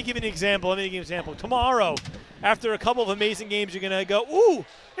 let me give you an example. Tomorrow, after a couple of amazing games, you're going to go, ooh,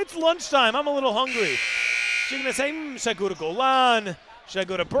 it's lunchtime. I'm a little hungry. So you're going to say, should I go to Golan? Should I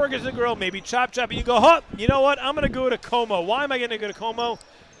go to Burgers and Grill? Maybe Chop Chop? And you go, you know what? I'm going to go to Como. Why am I going to go to Como?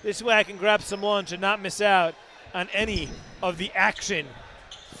 This way I can grab some lunch and not miss out on any of the action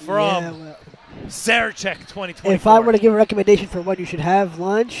from Sarachek 2024. If I were to give a recommendation for when you should have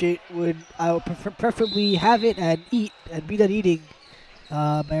lunch, I would preferably have it and be done eating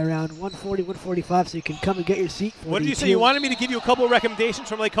by around 1:40, 1:45, so you can come and get your seat. What did you say? You wanted me to give you a couple of recommendations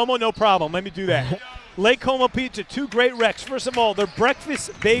from Lake Como? No problem. Let me do that. Lake Como Pizza, 2 great recs. First of all, their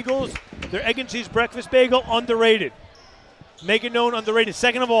breakfast bagels, their egg and cheese breakfast bagel, underrated. Make it known, underrated.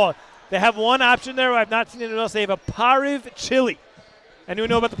 Second of all, they have one option there I've not seen anyone else. They have a Pariv chili. Anyone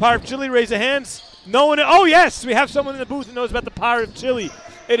know about the Pariv chili? Raise your hands. No one. Oh, yes. We have someone in the booth who knows about the Pariv chili.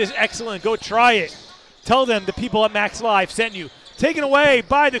 It is excellent. Go try it. Tell them the people at MacsLive sent you. Taken away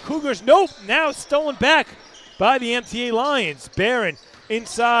by the Cougars. Nope. Now stolen back by the MTA Lions. Barron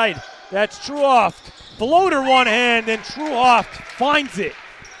inside. That's Truhoff. Floater one hand, and Truhoff finds it.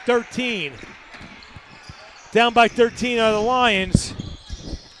 13. Down by 13 are the Lions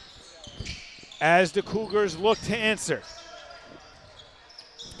as the Cougars look to answer.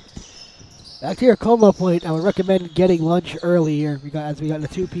 Back to your Como point, I would recommend getting lunch early here. As we got the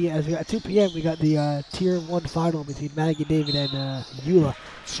 2 p.m. We got the Tier 1 final between Maggie David and Eula.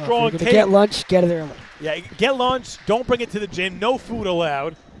 Strong so if you're take. gonna get lunch, get it early. Yeah, get lunch. Don't bring it to the gym. No food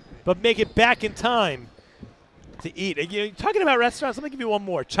allowed, but make it back in time to eat. You're talking about restaurants. Let me give you one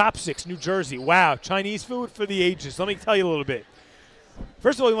more. Chopsticks, New Jersey. Wow, Chinese food for the ages. Let me tell you a little bit.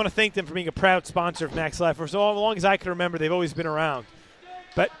 First of all, we want to thank them for being a proud sponsor of MacsLive. For so long as I can remember, they've always been around.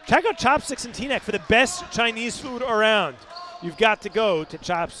 But check out Chopsticks in Teaneck for the best Chinese food around. You've got to go to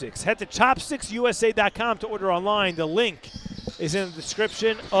Chopsticks. Head to chopsticksusa.com to order online. The link is in the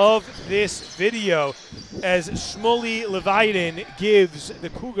description of this video as Shmuley Levitin gives the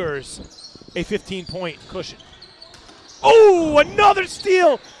Cougars a 15-point cushion. Oh, another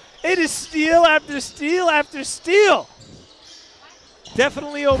steal. It is steal after steal after steal.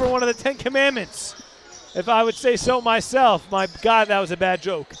 Definitely over one of the 10 Commandments, if I would say so myself. My God, that was a bad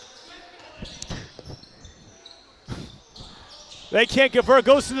joke. They can't convert.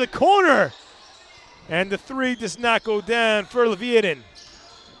 Goes to the corner. And the 3 does not go down for Levitin.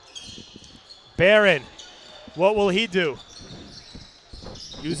 Barron, what will he do?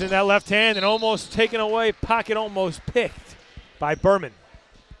 Using that left hand and almost taken away. Pocket almost picked by Berman.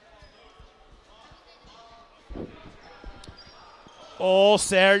 All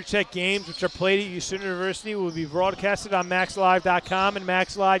Sarachek games which are played at Houston University will be broadcasted on MacsLive.com and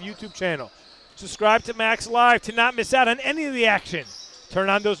MacsLive YouTube channel. Subscribe to MacsLive to not miss out on any of the action. Turn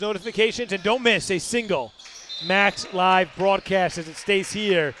on those notifications and don't miss a single MacsLive broadcast as it stays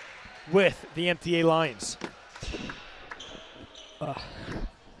here with the MTA Lions.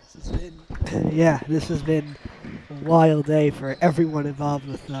 This has been a wild day for everyone involved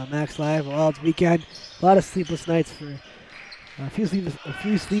with MacsLive. A wild weekend. A lot of sleepless nights for a few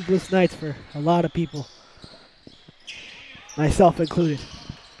sleepless nights for a lot of people, myself included.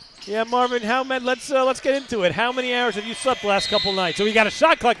 Yeah, Marvin, let's get into it. How many hours have you slept the last couple nights? So we got a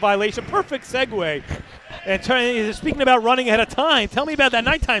shot clock violation. Perfect segue. And speaking about running ahead of time, tell me about that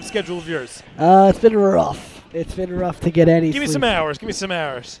nighttime schedule of yours. It's been rough. It's been rough to get any Give me some hours. Give me some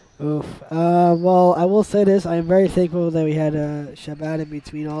hours. Oof. Well, I will say this. I am very thankful that we had Shabbat in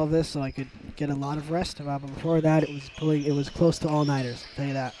between all of this so I could get a lot of rest. But before that, it was close to all-nighters. I'll tell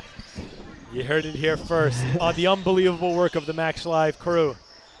you that. You heard it here first on the unbelievable work of the MacsLive crew.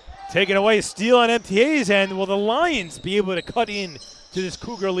 Taking away a steal on MTA's end. Will the Lions be able to cut in to this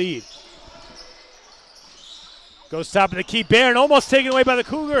Cougar lead? Goes top of the key. Barron almost taken away by the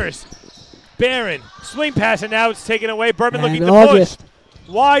Cougars. Barron, swing pass, and now it's taken away. Berman looking to August. push.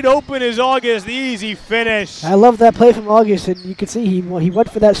 Wide open is August, the easy finish. I love that play from August, and you can see he went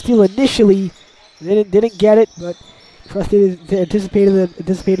for that steal initially. Didn't get it, but anticipated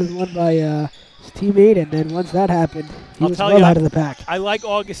the one by his teammate, and then once that happened, he was well out of the pack. I like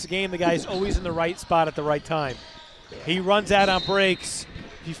August's game. The guy's always in the right spot at the right time. He runs out on breaks.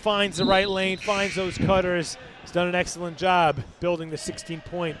 He finds the right lane, finds those cutters. He's done an excellent job building the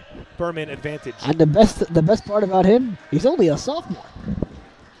 16-point Berman advantage. And the best part about him, he's only a sophomore.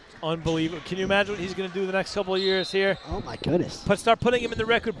 Unbelievable. Can you imagine what he's going to do the next couple of years here? Oh, my goodness. Start putting him in the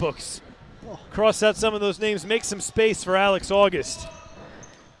record books. Cross out some of those names. Make some space for Alex August.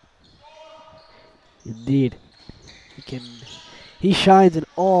 Indeed. He shines in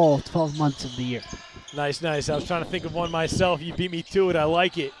all 12 months of the year. Nice, nice. I was trying to think of one myself. You beat me to it. I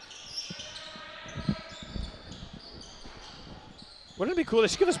like it. Wouldn't it be cool? They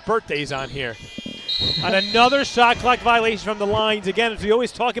should give us birthdays on here. On another shot clock violation from the lines. Again, as we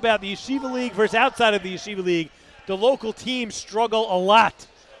always talk about the Yeshiva League versus outside of the Yeshiva League, the local teams struggle a lot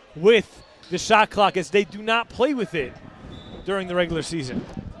with the shot clock as they do not play with it during the regular season.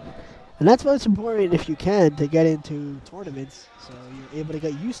 And that's why it's important, if you can, to get into tournaments so you're able to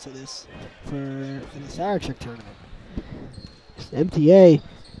get used to this for the Sarachek tournament. MTA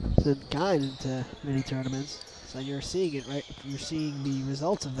hasn't gotten into many tournaments. So you're seeing it, right? You're seeing the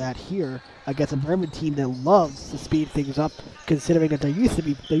results of that here against a Berman team that loves to speed things up, considering that they're used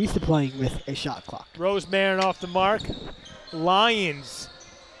to playing with a shot clock. Rose Marin off the mark. Lions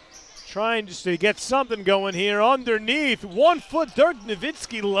trying just to get something going here underneath. 1 foot Dirk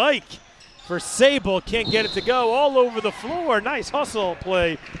Nowitzki-like for Sable. Can't get it to go all over the floor. Nice hustle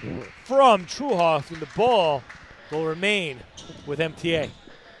play from Truhoff, and the ball will remain with MTA.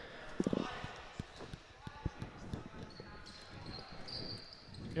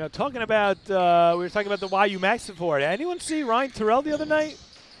 You know, talking about, we were talking about the YU Max before. Did anyone see Ryan Terrell the other night?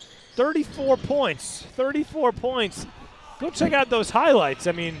 34 points. 34 points. Go check out those highlights.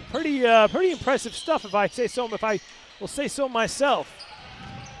 I mean, pretty impressive stuff, if I say so. If I will say so myself.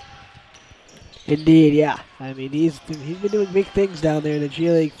 Indeed, yeah. I mean, he's been doing big things down there in the G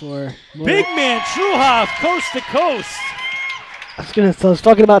League for. Big man Truhoff, coast to coast. I was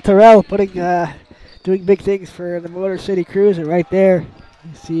talking about Terrell doing big things for the Motor City Cruise, and right there.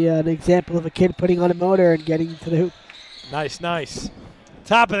 You see an example of a kid putting on a motor and getting to the hoop. Nice, nice.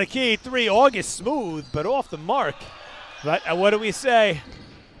 Top of the key, 3. August smooth, but off the mark. But what do we say?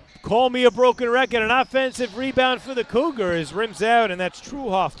 Call me a broken record. An offensive rebound for the Cougars. Rims out, and that's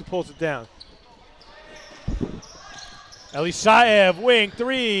Truhoff who pulls it down. Elishaev, wing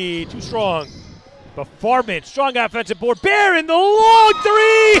 3, too strong. But Farman, strong offensive board. Barron, the long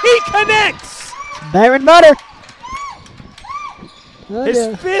 3, he connects. Barron butter. His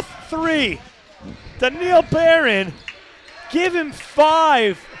 5th 3. Daniil Barron, give him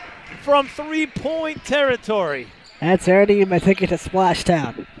 5 from 3-point territory. That's earning him a ticket to Splash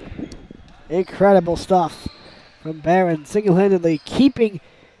Town. Incredible stuff from Barron, single-handedly keeping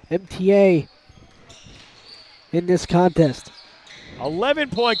MTA in this contest.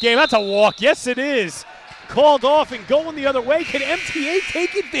 11-point game. That's a walk. Yes, it is. Called off and going the other way. Can MTA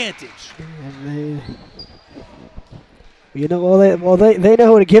take advantage? And they know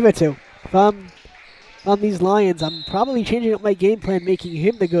who to give it to. If I'm on these Lions, I'm probably changing up my game plan, making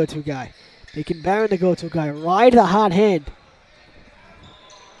him the go-to guy. Making Barron the go-to guy. Ride the hot hand.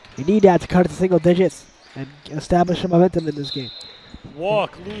 You need that to cut it to single digits and establish some momentum in this game.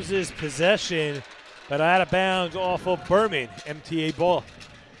 Walk loses possession, but out of bounds off of Berman. MTA ball.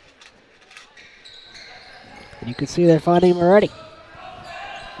 And you can see they're finding him already.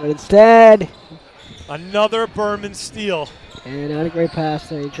 But instead, another Berman steal. And not a great pass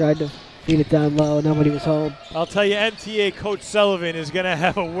there. He tried to feed it down low. Nobody was home. I'll tell you, MTA Coach Sullivan is going to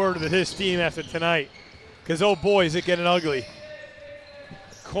have a word with his team after tonight. Because, oh boy, is it getting ugly.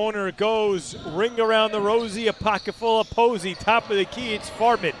 Corner goes, ring around the rosy, a pocket full of Posey. Top of the key, it's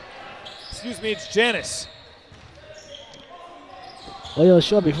Farman. Excuse me, it's Janis. Well, you'll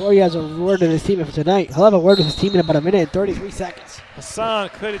show before he has a word with his team for tonight. He'll have a word with his team in about a minute and 33 seconds. Hassan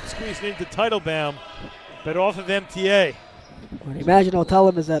could have squeezed into Teitelbaum, but off of MTA. What I imagine I'll tell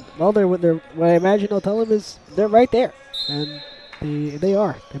him is that, well, what I imagine I'll tell him is they're right there. And they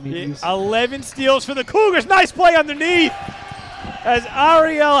are. I mean, 11 steals for the Cougars. Nice play underneath as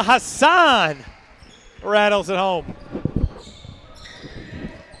Ariel Hassan rattles it home.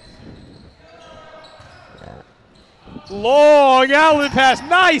 Long outlet pass.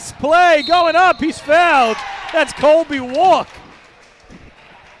 Nice play going up. He's fouled. That's Colby Walk.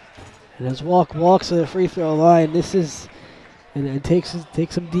 And as Walk walks to the free throw line, this is and take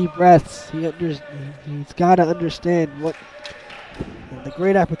some deep breaths. He's got to understand what the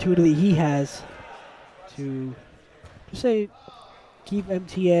great opportunity he has to say keep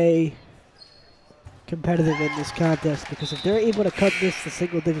MTA competitive in this contest, because if they're able to cut this to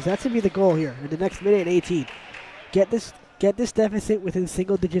single digits, that's going to be the goal here in the next minute and 18. Get this deficit within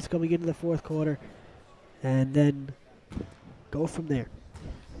single digits going into the fourth quarter, and then go from there.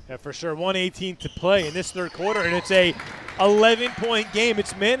 Yeah, for sure. 1:18 to play in this third quarter, and it's a 11-point game.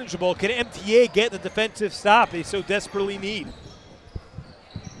 It's manageable. Can MTA get the defensive stop they so desperately need?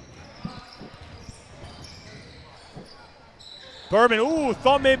 Berman, ooh,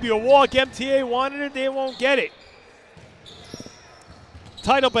 thought maybe a walk. MTA wanted it, they won't get it.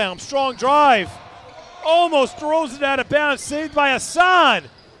 Teitelbaum, strong drive. Almost throws it out of bounds, saved by Hassan.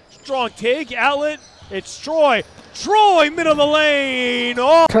 Strong take, outlet, it's Troy. Troy, middle of the lane.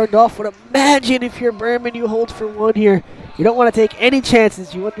 Oh. Turned off, but imagine if you're Berman, you hold for one here. You don't want to take any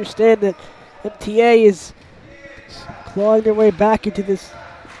chances. You understand that MTA is clawing their way back into this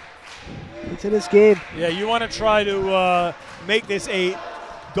game. Yeah, you want to try to make this a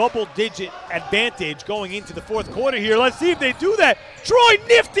double-digit advantage going into the fourth quarter here. Let's see if they do that. Troy,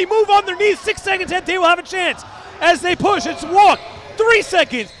 nifty move underneath. 6 seconds, MTA will have a chance. As they push, it's walk. 3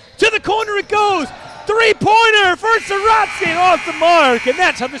 seconds. To the corner it goes. Three-pointer for Sarachek off the mark. And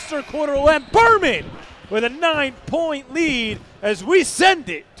that's how this third quarter will end. Berman with a 9-point lead as we send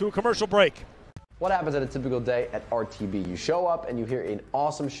it to a commercial break. What happens at a typical day at RTB? You show up and you hear an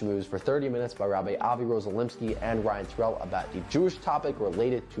awesome schmooze for 30 minutes by Rabbi Avi Rosalimsky and Ryan Terrell about the Jewish topic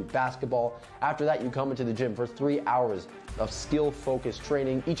related to basketball. After that, you come into the gym for 3 hours of skill-focused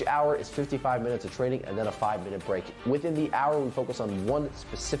training. Each hour is 55 minutes of training and then a 5-minute break. Within the hour, we focus on one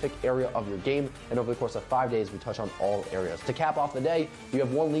specific area of your game, and over the course of 5 days, we touch on all areas. To cap off the day, you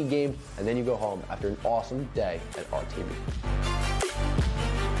have one league game, and then you go home after an awesome day at RTB.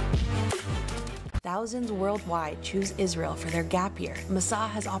 Thousands worldwide choose Israel for their gap year. Masa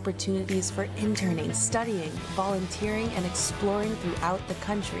has opportunities for interning, studying, volunteering, and exploring throughout the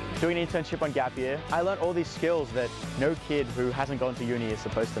country. Doing an internship on gap year, I learned all these skills that no kid who hasn't gone to uni is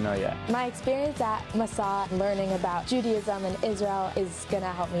supposed to know yet. My experience at Masa learning about Judaism and Israel is going to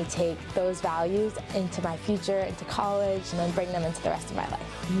help me take those values into my future, into college, and then bring them into the rest of my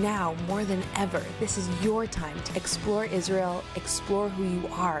life. Now, more than ever, this is your time to explore Israel, explore who you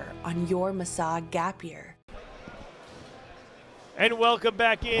are on your Masa gap year. And welcome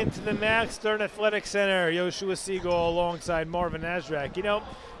back into the Max Stern Athletic Center. Yoshua Siegel alongside Marvin Azrak. You know,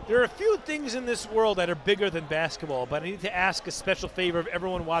 there are a few things in this world that are bigger than basketball, but I need to ask a special favor of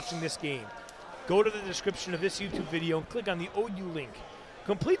everyone watching this game. Go to the description of this YouTube video and click on the OU link.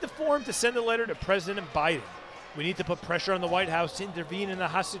 Complete the form to send a letter to President Biden. We need to put pressure on the White House to intervene in the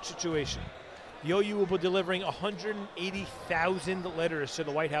hostage situation. The OU will be delivering 180,000 letters to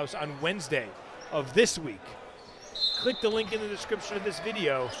the White House on Wednesday of this week. Click the link in the description of this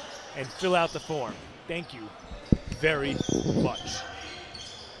video and fill out the form. Thank you very much.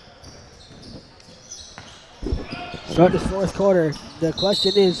 Start the fourth quarter. The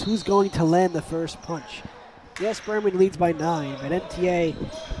question is, who's going to land the first punch? Yes, Berman leads by 9, but MTA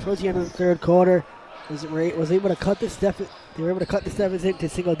towards the end of the third quarter was able to cut this deficit. They were able to cut this deficit to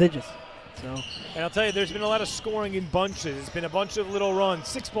single digits. So. And I'll tell you, there's been a lot of scoring in bunches. It's been a bunch of little runs,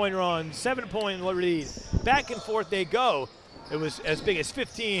 6-point runs, 7-point lead. Back and forth they go. It was as big as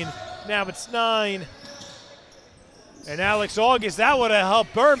 15. Now it's 9. And Alex August, that would have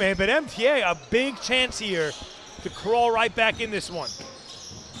helped Berman, but MTA, a big chance here to crawl right back in this one.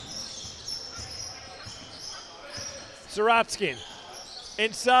 Sarachek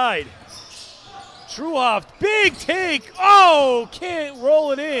inside. Truhoff, big take. Oh, can't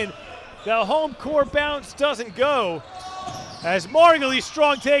roll it in. The home court bounce doesn't go. As Margulies,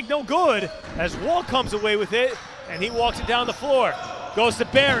 strong take, no good. As Wall comes away with it, and he walks it down the floor. Goes to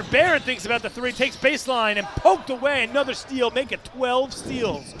Barron. Barron thinks about the three, takes baseline, and poked away. Another steal, make it 12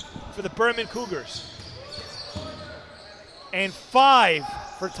 steals for the Berman Cougars. And 5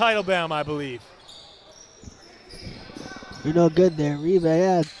 for Teitelbaum, I believe. We're no good there. Rebound,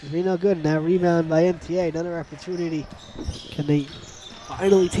 yeah, we're no good now. Rebound by MTA, another opportunity. Can they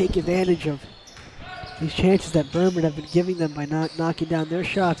finally take advantage of these chances that Berman have been giving them by not knocking down their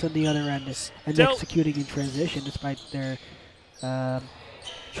shots on the other end and executing in transition despite their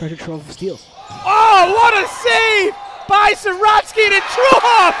treasure trove of steals. Oh, what a save by Sarachek, and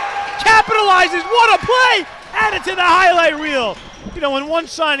Truhoff capitalizes. What a play! Add it to the highlight reel. You know, when one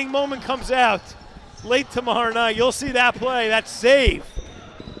shining moment comes out late tomorrow night, you'll see that play, that save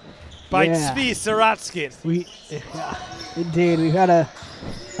by Tzvi Sarachek. Indeed, we've had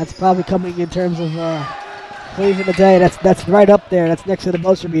that's probably coming in terms of plays of the day. That's right up there. That's next to the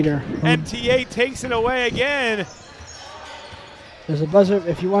buzzer beater. MTA takes it away again. There's a buzzer.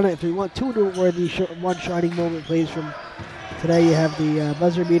 If you want two noteworthy one shining moment plays from today, you have the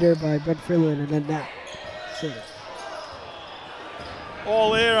buzzer beater by Brent Freeland, and then that. So.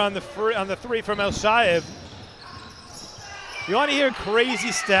 All air on the three from El-Shaib. You want to hear a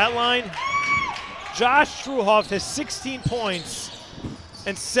crazy stat line? Josh Truhoff has 16 points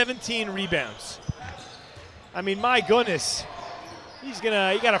and 17 rebounds. I mean, my goodness. You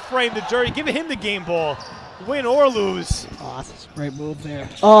got to frame the jersey. Give him the game ball. Win or lose. Oh, that's a great move there.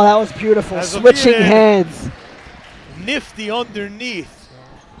 Oh, that was beautiful. Switching hands. Nifty underneath.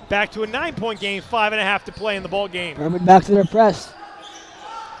 Back to a 9-point game, 5.5 to play in the ball game. Berman back to their press.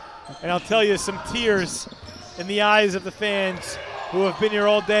 And I'll tell you, some tears in the eyes of the fans who have been here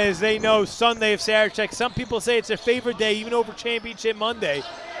all day, as they know Sunday of Sarachek. Some people say it's their favorite day, even over Championship Monday.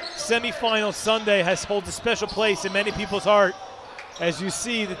 Semifinal Sunday holds a special place in many people's heart. As you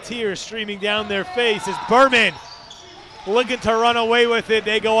see the tears streaming down their face as Berman looking to run away with it.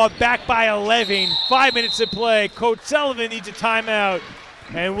 They go up back by 11. 5 minutes to play. Coach Sullivan needs a timeout,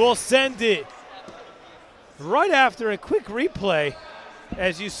 and we'll send it right after a quick replay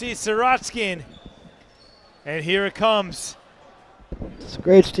as you see Sarachek. And here it comes. It's a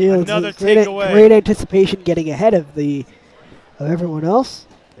great steal. Another takeaway. Great anticipation, getting ahead of everyone else,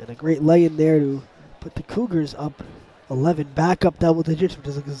 and a great lay-in there to put the Cougars up 11, back up double digits, which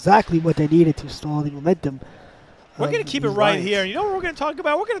is exactly what they needed to stall the momentum. We're going to keep it right here. You know what we're going to talk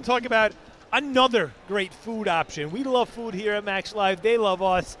about? We're going to talk about another great food option. We love food here at MacsLive. They love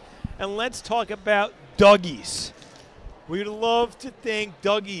us. And let's talk about Dougie's. We'd love to thank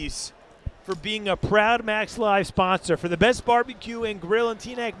Dougie's for being a proud MacsLive sponsor. For the best barbecue and grill in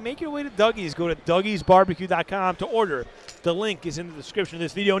Teaneck, make your way to Dougie's. Go to Dougie'sBarbecue.com to order. The link is in the description of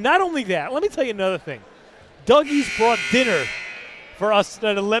this video. Not only that, let me tell you another thing. Dougie's brought dinner for us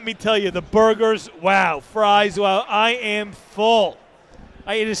tonight, and let me tell you, the burgers, wow, fries, wow, I am full.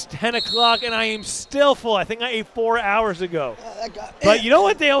 It is 10 o'clock, and I am still full. I think I ate 4 hours ago. But you know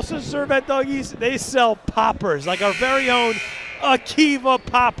what they also serve at Dougie's? They sell poppers, like our very own Akiva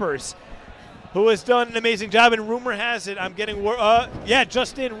Poppers, who has done an amazing job. And rumor has it, I'm getting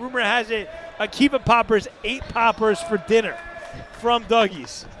just in, rumor has it, Akiva Poppers, 8 poppers for dinner from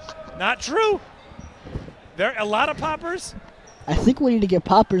Dougie's. Not true. A lot of poppers? I think we need to get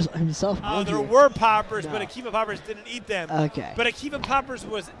poppers himself. There were poppers, but Akiva Poppers didn't eat them. Okay. But Akiva Poppers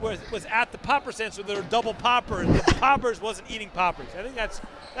was at the popper stand, so there were double poppers. The poppers wasn't eating poppers. I think that's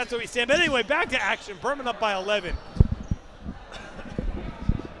what we stand. But anyway, back to action. Berman up by 11.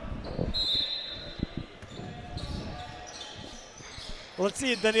 Let's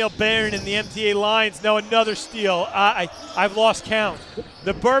see Daniel Barron in the MTA lines. Now another steal. I've lost count.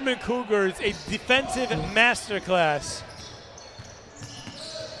 The Berman Cougars, a defensive masterclass.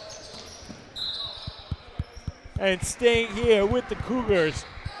 And staying here with the Cougars.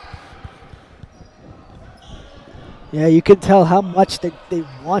 Yeah, you can tell how much they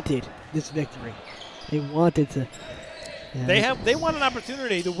wanted this victory. They wanted to. Yeah. They want an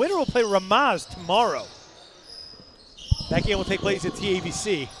opportunity. The winner will play Ramaz tomorrow. That game will take place at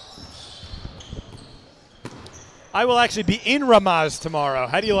TABC. I will actually be in Ramaz tomorrow.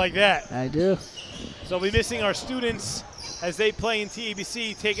 How do you like that? I do. So we'll be missing our students as they play in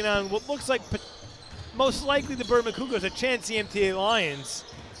TABC, taking on what looks like most likely the Berman Cougars, a chance the MTA Lions.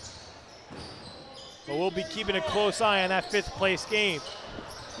 But we'll be keeping a close eye on that 5th place game.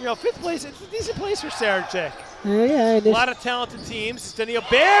 You know, 5th place, it's a decent place for Sarachek. Yeah, a lot of talented teams. Daniel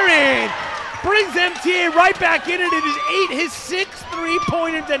Barron brings MTA right back in it. It is his 6th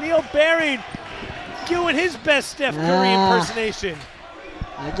three-pointer. Daniel Barron doing his best Steph Curry impersonation.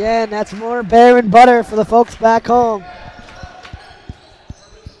 Again, that's more Barron butter for the folks back home.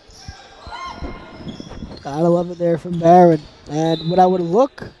 Gotta love it there from Barron. And what I would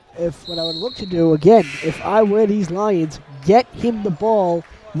look to do again, if I were these Lions, get him the ball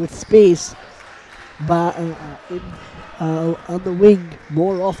with space on the wing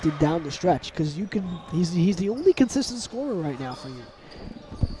more often down the stretch, because he's the only consistent scorer right now for you.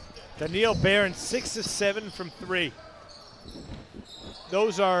 Daniel Barron, 6 of 7 from 3.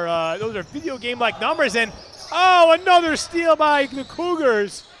 Those are video game-like numbers, and another steal by the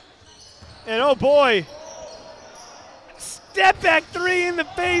Cougars. And oh boy, step back 3 in the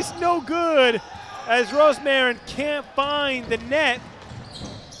face, no good. As Rosemarin can't find the net.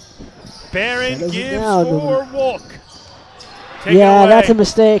 Barron gives for walk. Yeah, that's a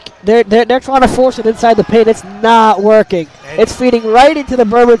mistake. They're trying to force it inside the paint. It's not working. It's feeding right into the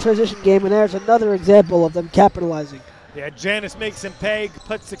Berman transition game, and there's another example of them capitalizing. Yeah, Janice makes him pay,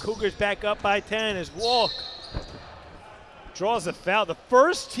 puts the Cougars back up by 10 as Walk Draws a foul, the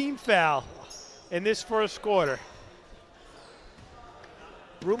first team foul in this first quarter.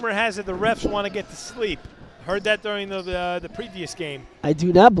 Rumor has it the refs want to get to sleep. Heard that during the previous game. I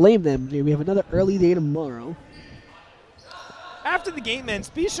do not blame them. We have another early day tomorrow. After the game ends,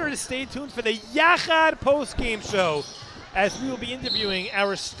 be sure to stay tuned for the Yachad post-game show, as we will be interviewing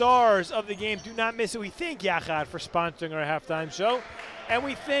our stars of the game. Do not miss it. We thank Yachad for sponsoring our halftime show, and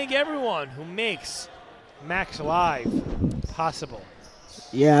we thank everyone who makes MacsLive possible.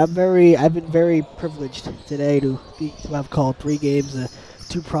 Yeah, I've been very privileged today to have called 3 games.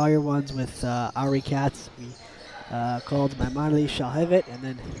 2 prior ones with Ari Katz. We called Maimani Shalhevet and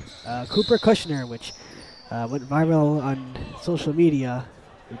then Cooper Kushner, which went viral on social media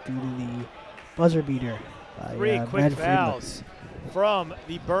due to the buzzer beater. 3 quick fouls from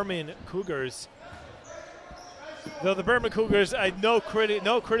the Berman Cougars. Though the Berman Cougars, no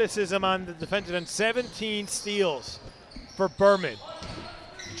criticism on the defensive end. 17 steals for Berman.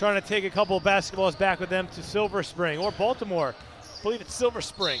 Trying to take a couple of basketballs back with them to Silver Spring or Baltimore. I believe it's Silver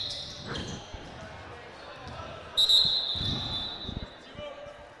Spring.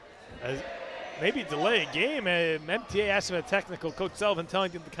 Maybe delay a game. MTA asked him a technical. Coach Sullivan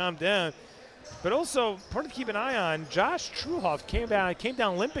telling him to calm down. But also, part to keep an eye on, Josh Truhoff came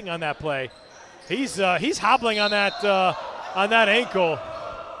down limping on that play. He's hobbling on that ankle.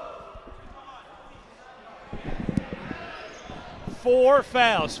 4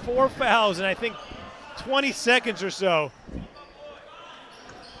 fouls in I think 20 seconds or so.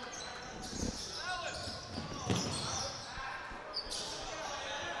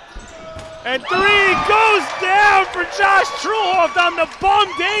 And 3 goes down for Josh Truhoff on the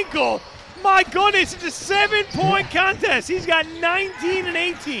bummed ankle. My goodness, it's a 7-point contest. He's got 19 and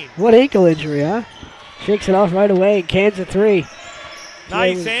 18. What ankle injury, huh? Shakes it off right away and cans a 3.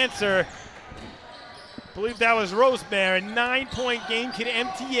 Nice answer. I believe that was Rosemary. A 9-point game. Can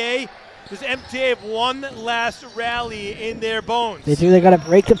MTA, does MTA have one last rally in their bones? They do. They got to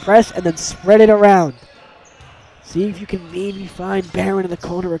break the press and then spread it around. See if you can maybe find Barron in the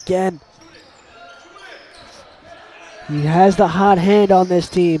corner again. He has the hot hand on this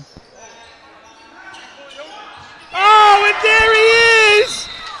team. Oh, and there he is!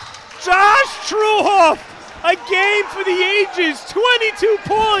 Josh Truhoff, a game for the ages, 22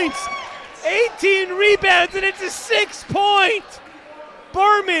 points, 18 rebounds, and it's a 6-point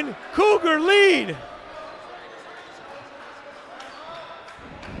Berman Cougar lead.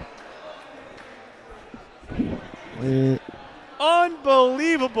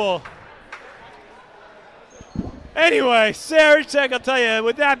 Unbelievable. Anyway, Sarachek, I'll tell you,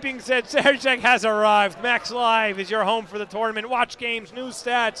 with that being said, Sarachek has arrived. MacsLive is your home for the tournament. Watch games, news,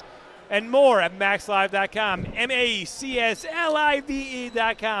 stats, and more at MacsLive.com.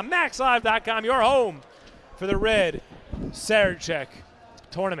 MacsLive.com. MacsLive.com, your home for the Red Sarachek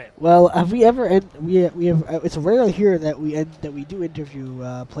tournament. Well, have we ever? We have. It's rare here that we do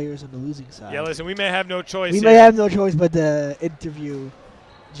interview players on the losing side. Yeah, listen, we may have no choice. We may have no choice but to interview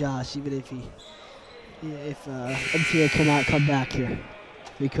Josh, even if MTA cannot come back here,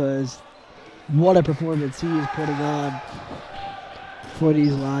 because what a performance he is putting on for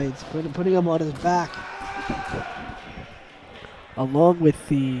these Lions, putting him on his back, along with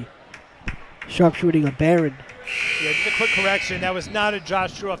the sharpshooting of Barron. Yeah, just a quick correction. That was not a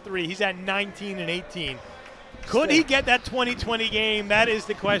Josh Truhoff 3. He's at 19 and 18. Could he get that 2020 game? That is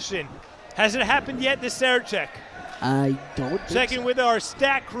the question. Has it happened yet this Sarachek? I don't think Checking so. with our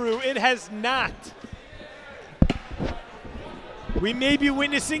stat crew, it has not. We may be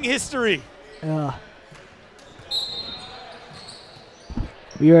witnessing history.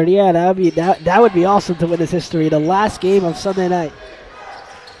 We already that would be awesome to witness history. The last game of Sunday night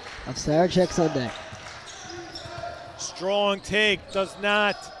of Sarachek Sunday. Strong take, does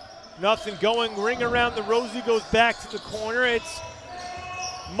not. Nothing going. Ring around the rosy, goes back to the corner. It's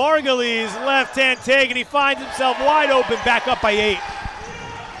Margulies' left-hand take, and he finds himself wide open, back up by 8.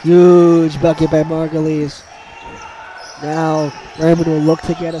 Huge bucket by Margulies. Now Berman will look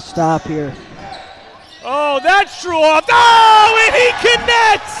to get a stop here. Oh, that's Truhoff. Oh, and he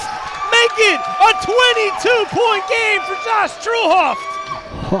connects! Make it a 22-point game for Josh Truhoff.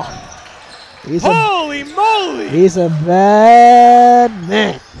 Holy moly! He's a bad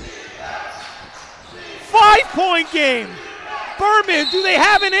man. 5-point game. Berman, do they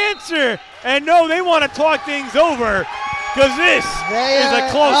have an answer? And no, they want to talk things over, because this is a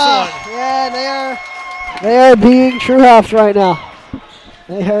close one. Yeah, they are being Truhoffed right now.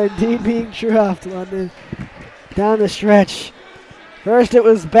 They are indeed being Truhoffed down the stretch. First it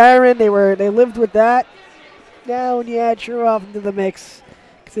was Barron. They lived with that. Now when you add Truhoff into the mix,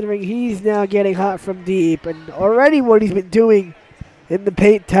 considering he's now getting hot from deep, and already what he's been doing in the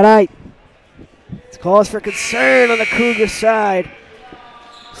paint tonight. It's cause for concern on the Cougar side.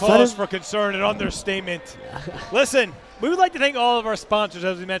 Cause for concern, an understatement. Listen, we would like to thank all of our sponsors,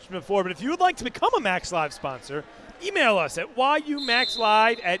 as we mentioned before, but if you would like to become a MacsLive sponsor, email us at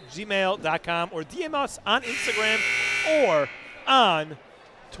yumaxlive@gmail.com or DM us on Instagram or on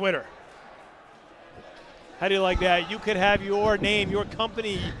Twitter. How do you like that? You could have your name, your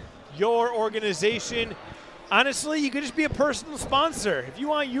company, your organization. Honestly, you could just be a personal sponsor. If you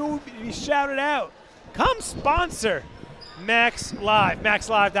want you to be shouted out, come sponsor MacsLive,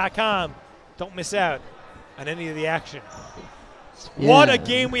 MacsLive.com. Don't miss out on any of the action. Yeah. What a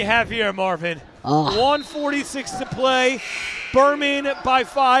game we have here, Marvin. 1:46 to play. Berman by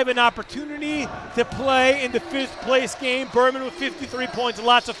 5, an opportunity to play in the 5th place game. Berman with 53 points,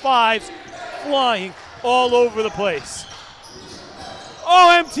 lots of 5s flying all over the place. Oh,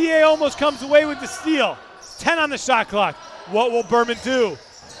 MTA almost comes away with the steal. 10 on the shot clock. What will Berman do?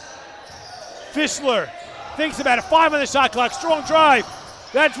 Fischler thinks about it. 5 on the shot clock. Strong drive.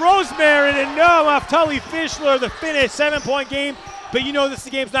 That's Rosemary, and no, Aftali Fischler, the finish. 7-point game. But you know the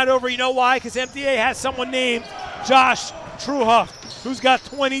game's not over. You know why? Because MTA has someone named Josh Truhoff, who's got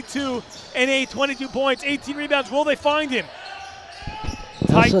 22 and 22 points, 18 rebounds. Will they find him?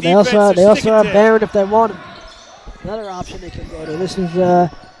 They also have Barron if they want him. Another option they can go to. This is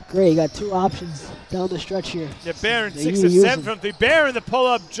great. You got 2 options down the stretch here. Yeah, Barron 6 of 7 from 3. Barron the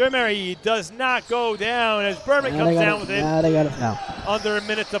pull-up. Jeremy does not go down as Berman comes down with it. Now they got a foul. Under a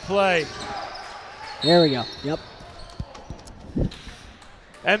minute to play. There we go. Yep.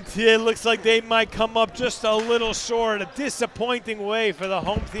 MTA looks like they might come up just a little short. A disappointing way for the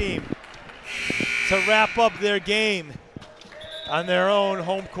home team to wrap up their game on their own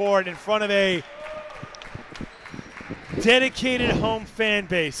home court in front of a dedicated home fan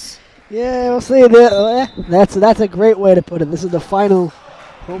base. Yeah, we'll see. That's a great way to put it. This is the final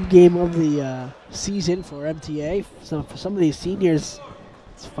home game of the season for MTA. So for some of these seniors,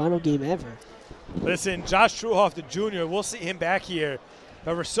 it's the final game ever. Listen, Josh Truhoff, the junior, we'll see him back here.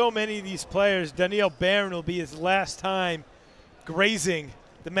 But for so many of these players, Daniel Barron will be his last time grazing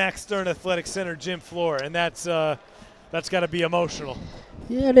the Max Stern Athletic Center gym floor, and that's got to be emotional.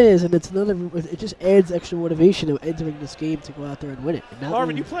 Yeah, it is, and it just adds extra motivation of entering this game to go out there and win it. And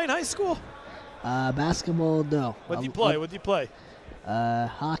Marvin, you play in high school? Basketball, no. What do you play?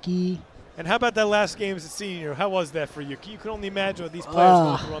 Hockey. And how about that last game as a senior? How was that for you? You can only imagine what these players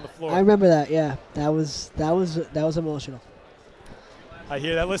going through on the floor. I remember that. Yeah, that was emotional. I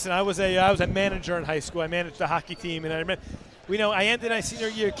hear that. Listen, I was a manager in high school. I managed a hockey team, and I remember, I ended my senior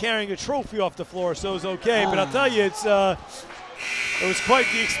year carrying a trophy off the floor, so it was okay. But I'll tell you, it was quite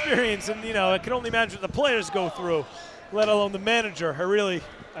the experience, and I can only imagine what the players go through, let alone the manager.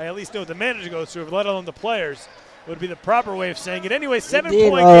 I at least know what the manager goes through, but let alone the players. Would be the proper way of saying it. Anyway,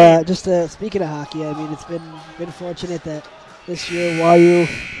 7-point game. Just speaking of hockey, I mean, it's been fortunate that this year YU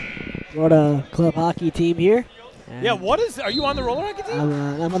brought a club hockey team here. Yeah, are you on the roller hockey team?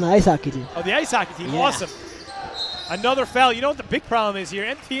 I'm on the ice hockey team. Oh, the ice hockey team. Yeah. Awesome. Another foul. You know what the big problem is here?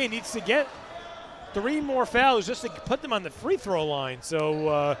 MTA needs to get 3 more fouls just to put them on the free throw line.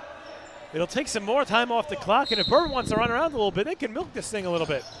 So it'll take some more time off the clock. And if Berman wants to run around a little bit, they can milk this thing a little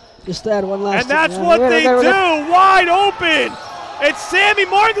bit. Just add one last. And that's what they do. Wide open. It's Sammy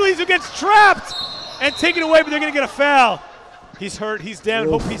Margulies who gets trapped and taken away, but they're going to get a foul. He's hurt. He's down.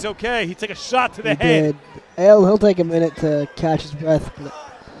 Hope he's okay. He took a shot to the head. He'll take a minute to catch his breath, but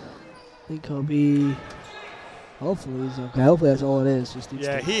I think he'll be. Hopefully he's okay. Hopefully that's all it is.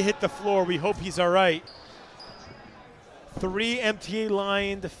 He hit the floor. We hope he's all right. 3 MTA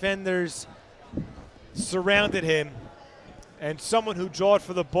Lion defenders surrounded him, and someone who jawed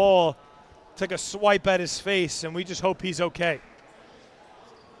for the ball took a swipe at his face, and we just hope he's okay.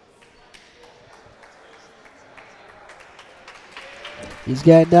 He's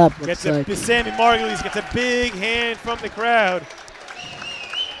getting up. Sammy Margulies gets a big hand from the crowd.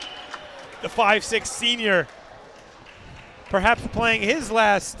 The 5'6" senior, perhaps playing his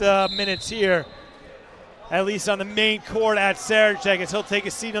last minutes here, at least on the main court at Sarachek, as he'll take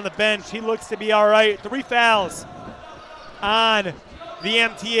a seat on the bench. He looks to be all right. 3 fouls on the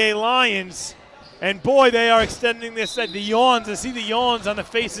MTA Lions. And boy, they are extending this at the yawns. I see the yawns on the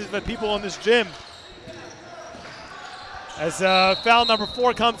faces of the people in this gym. As foul number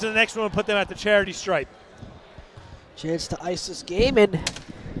 4 comes to the next one, we'll put them at the charity stripe. Chance to ice this game and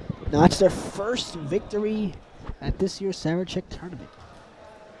notch their first victory at this year's Sarachek tournament.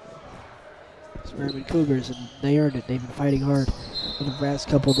 It's Berman Cougars, and they earned it. They've been fighting hard for the past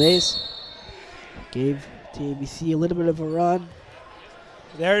couple days. Gave TABC a little bit of a run.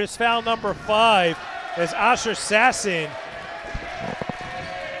 There is foul number 5 as Asher Sasson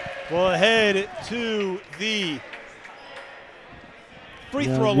will head to the free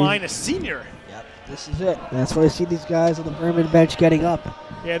throw line, a senior. Yep, this is it. That's why I see these guys on the Berman bench getting up.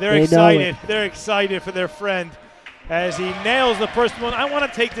 Yeah, they're excited. They're excited for their friend as he nails the first one. I want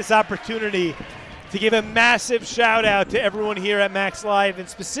to take this opportunity to give a massive shout out to everyone here at MacsLive, and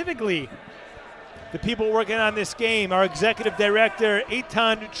specifically the people working on this game. Our executive director,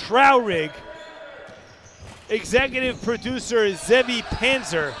 Eitan Traurig, executive producer, Zevi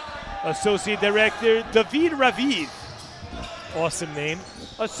Panzer, associate director, David Raviv, awesome name,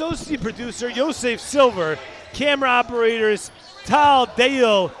 associate producer, Yosef Silver, camera operators, Tal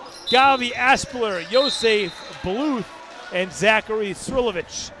Dale, Gavi Aspler, Yosef Bluth, and Zachary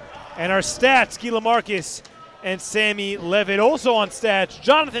Srilovich. And our stats, Gila Marcus and Sammy Levitt. Also on stats,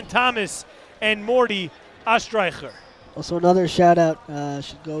 Jonathan Thomas and Morty Ostreicher. Also another shout out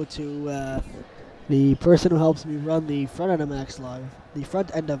should go to the person who helps me run the front end of MacsLive, the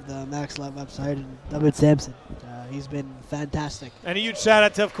front end of the MacsLive website, and David Sampson. He's been fantastic. And a huge shout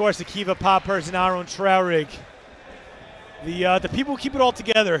out to, of course, Akiva Poppers and Aaron Traurig. The people who keep it all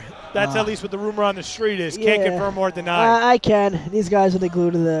together. That's at least what the rumor on the street is. Can't confirm or deny. I can. These guys are the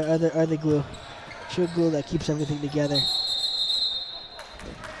glue to the glue. True glue that keeps everything together.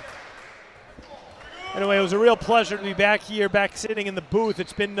 Anyway, it was a real pleasure to be back here, back sitting in the booth.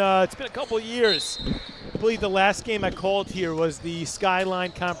 It's been a couple of years. I believe the last game I called here was the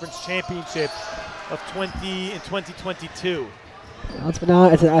Skyline Conference Championship of 2022. Well, it's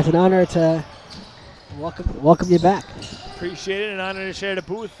an honor to welcome you back. Appreciate it. An honor to share the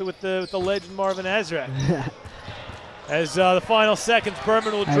booth with the legend Marvin Azrak. As the final seconds,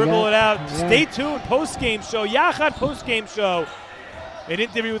 Berman will dribble it out. Yeah. Stay tuned. Post-game show, Yachad post-game show. An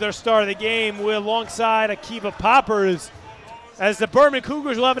interview with our star of the game alongside Akiva Poppers. As the Berman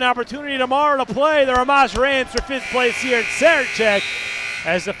Cougars will have an opportunity tomorrow to play the Ramaz Rams for 5th place here in Sarachek.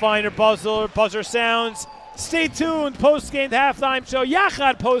 As the final buzzer sounds, stay tuned. Post-game halftime show,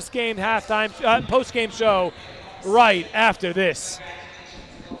 Yachad post-game show right after this.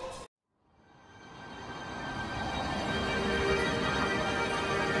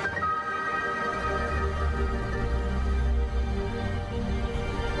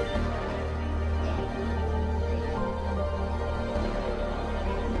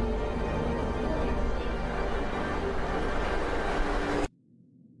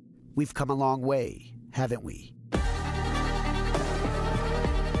 We've come a long way, haven't we?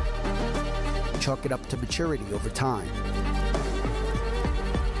 Chalk it up to maturity over time.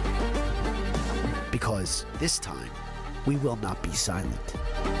 Because this time, we will not be silent.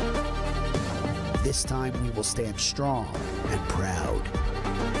 This time, we will stand strong and proud.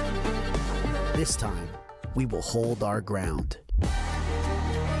 This time, we will hold our ground.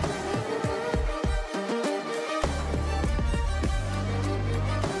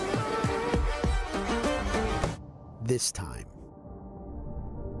 This time,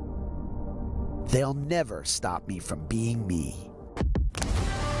 they'll never stop me from being me.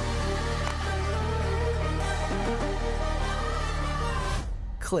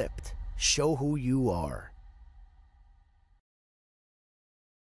 Clipped, show who you are.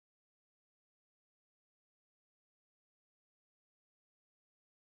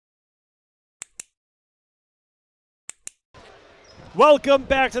 Welcome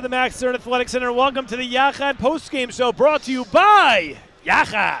back to the Max Stern Athletic Center. Welcome to the Yachad postgame show brought to you by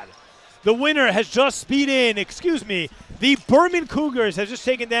Yachad. The winner has just the Berman Cougars has just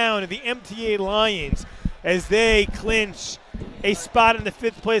taken down the MTA Lions as they clinch a spot in the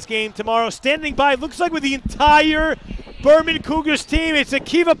 5th place game tomorrow. Standing by, looks like with the entire Berman Cougars team, it's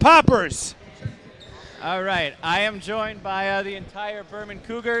Akiva Poppers. All right, I am joined by the entire Berman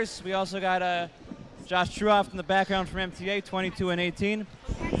Cougars. We also got Josh Truoff in the background from MTA, 22 and 18.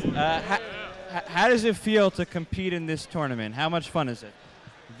 How does it feel to compete in this tournament? How much fun is it?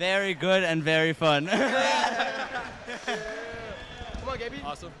 Very good and very fun. Come on, Gaby.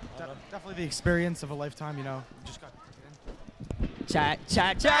 Awesome. Definitely the experience of a lifetime, you know. Just got Chat.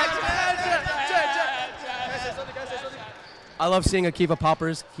 I love seeing Akiva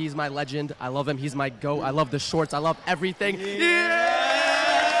Poppers. He's my legend. I love him. He's my GOAT. I love the shorts. I love everything.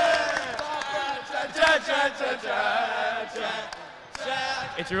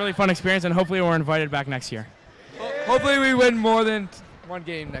 It's a really fun experience, and hopefully we're invited back next year. Hopefully we win more than one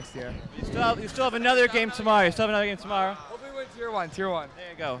game next year. You still have another game tomorrow. Hopefully we win tier one.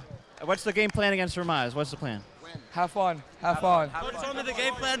 There you go. What's the game plan against Ramaz? What's the plan? Have fun. Coach told me the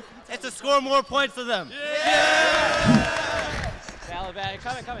game plan is to score more points to them.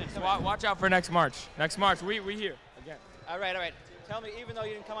 Come in. Watch out for next March. We here again. All right. Tell me, even though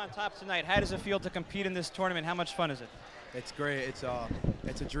you didn't come on top tonight, how does it feel to compete in this tournament? How much fun is it? It's great. It's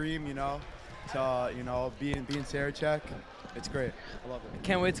a dream, you know. To being Sarachek, it's great. I love it.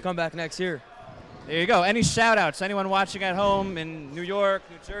 Can't wait to come back next year. There you go. Any shout-outs? Anyone watching at home in New York,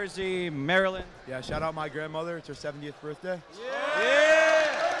 New Jersey, Maryland? Yeah, shout out my grandmother. It's her 70th birthday. Yeah!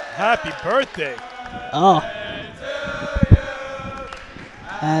 Happy birthday. Oh.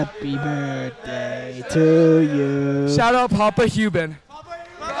 Happy birthday to you. Shout out Papa Hubin.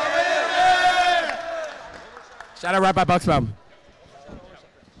 Shout out right by Bucksbaum.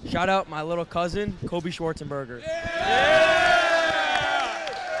 Shout out my little cousin, Kobe Schwarzenberger.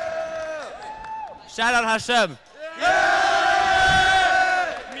 Shout out Hashem.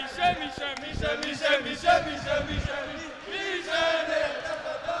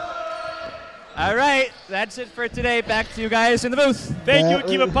 All right, that's it for today. Back to you guys in the booth. Thank you,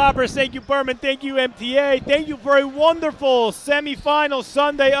 Akiva Poppers. Thank you, Berman. Thank you, MTA. Thank you for a wonderful semifinal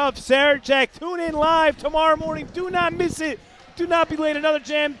Sunday of Sarachek. Tune in live tomorrow morning. Do not miss it. Do not be late. Another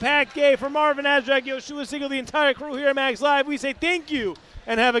jam-packed day. For Marvin Azrak, Yoshua Siegel, the entire crew here at MacsLive, we say thank you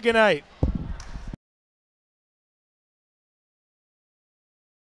and have a good night.